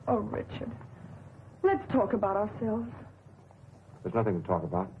 Oh, Richard, let's talk about ourselves. There's nothing to talk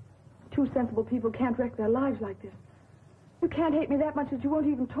about. Two sensible people can't wreck their lives like this. You can't hate me that much that you won't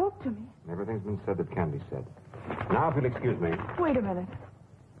even talk to me. Everything's been said that can be said. Now, if you'll excuse me. Wait a minute.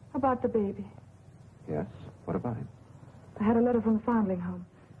 About the baby. Yes? What about him? I had a letter from the foundling home.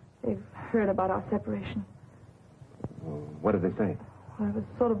 They've heard about our separation. What did they say? Well, it was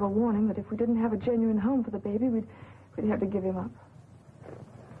sort of a warning that if we didn't have a genuine home for the baby, we'd have to give him up.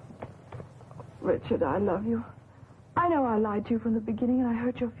 Richard, I love you. I know I lied to you from the beginning and I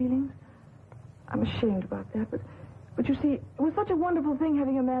hurt your feelings. I'm ashamed about that, but you see, it was such a wonderful thing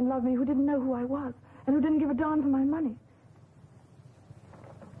having a man love me who didn't know who I was and who didn't give a darn for my money.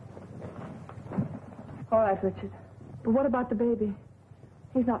 All right, Richard. But what about the baby?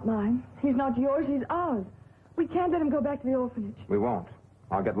 He's not mine. He's not yours. He's ours. We can't let him go back to the orphanage. We won't.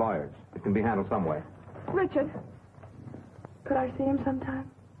 I'll get lawyers. It can be handled some way. Richard, could I see him sometime?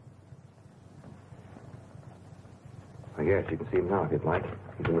 Oh, yes, you can see him now if you'd like.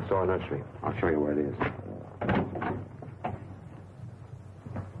 He's in the store nursery. I'll show you where it is.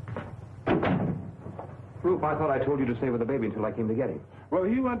 Ruth, I thought I told you to stay with the baby until I came to get him. Well,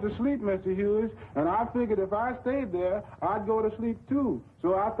 he went to sleep, Mr. Hughes, and I figured if I stayed there, I'd go to sleep, too.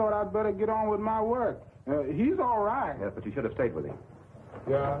 So I thought I'd better get on with my work. He's all right. Yes, but you should have stayed with him.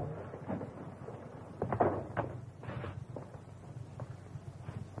 Yeah.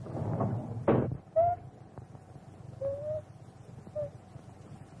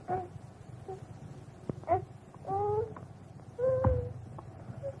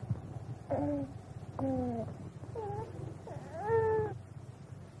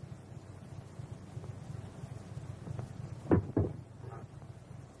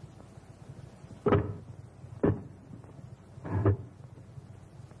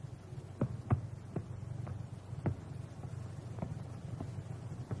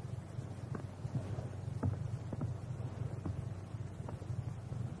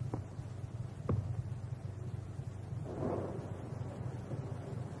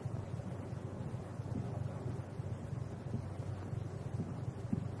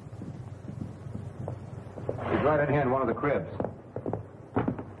 He's right in here in one of the cribs.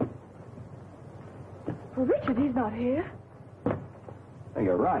 Well, Richard, he's not here. Hey,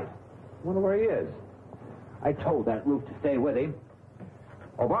 you're right. Wonder where he is. I told that roof to stay with him.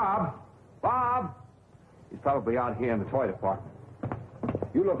 Oh, Bob! Bob! He's probably out here in the toy department.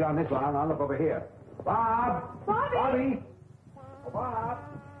 You look down this one, I'll look over here. Bob! Bobby! Bobby! Oh, Bob!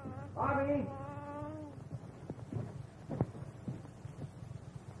 Bobby!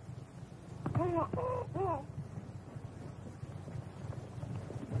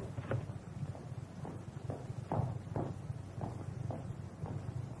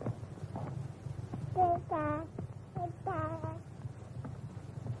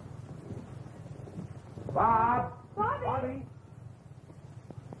 Bob! Bobby!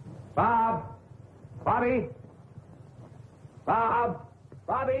 Bob! Bobby! Bob!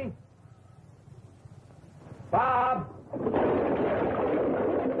 Bobby! Bob!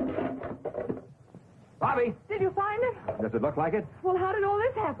 Bobby! Did you find him? Does it look like it? Well, how did all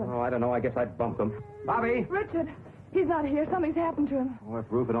this happen? Oh, I don't know. I guess I bumped him. Bobby! Richard, he's not here. Something's happened to him. Oh, if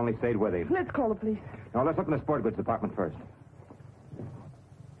Ruth had only stayed with him. Let's call the police. No, let's look in the sport goods department first.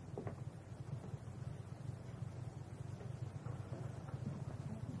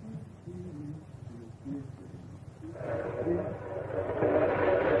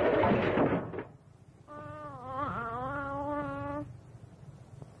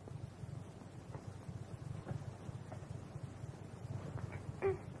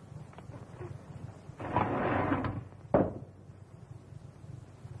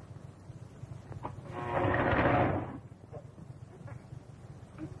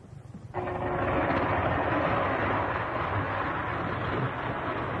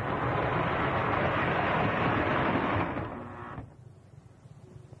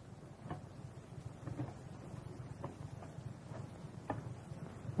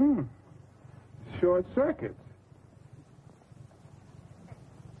 Short circuits.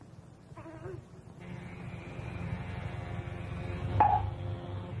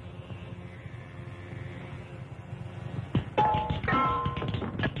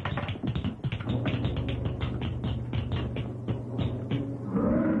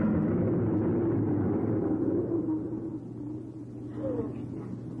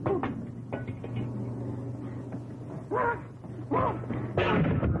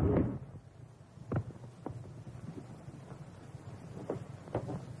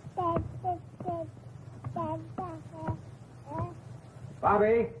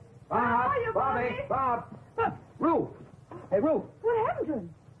 Bobby! Bob! How are you, Bobby! Bobby? Bob! Ruth! Hey, Ruth! What happened to him?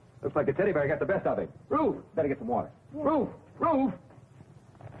 Looks like the teddy bear got the best of him. Ruth! Better get some water. Yeah. Ruth! Ruth!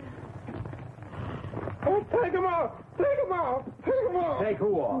 Oh, take him off! Take him off! Take him off! Take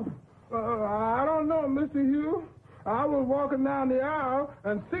who off? I don't know, Mr. Hughes. I was walking down the aisle,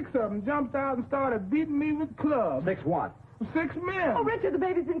 and 6 of them jumped out and started beating me with clubs. 6 what? 6 men. Oh, Richard, the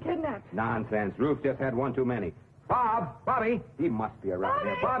baby's been kidnapped. Nonsense. Ruth just had one too many. Bob! Bobby! He must be around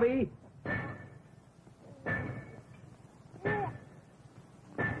here. Bobby!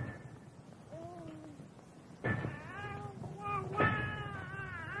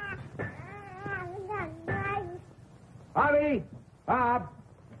 Bobby! Bob!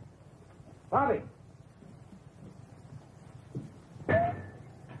 Bobby!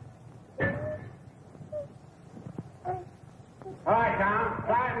 All right, Tom.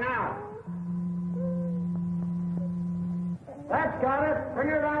 Try it now. That's got it. Bring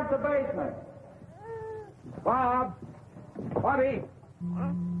her down to the basement. Bob! Bobby!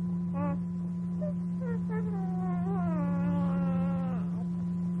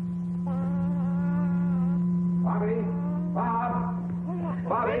 Bobby! Bob!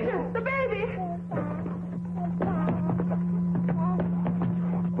 Bobby! Richard, the baby!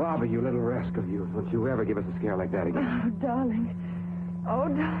 Bobby, you little rascal, you. Don't you ever give us a scare like that again. Oh, darling. Oh,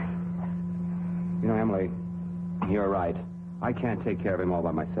 darling. You know, Emily, you're right. I can't take care of him all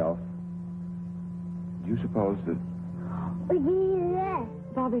by myself. Do you suppose that...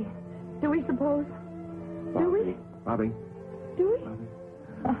 Bobby, do we suppose? Bobby, Do we? Bobby? Do we?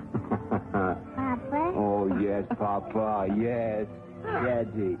 Papa? Oh, yes, Papa, yes.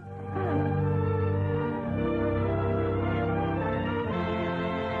 Daddy.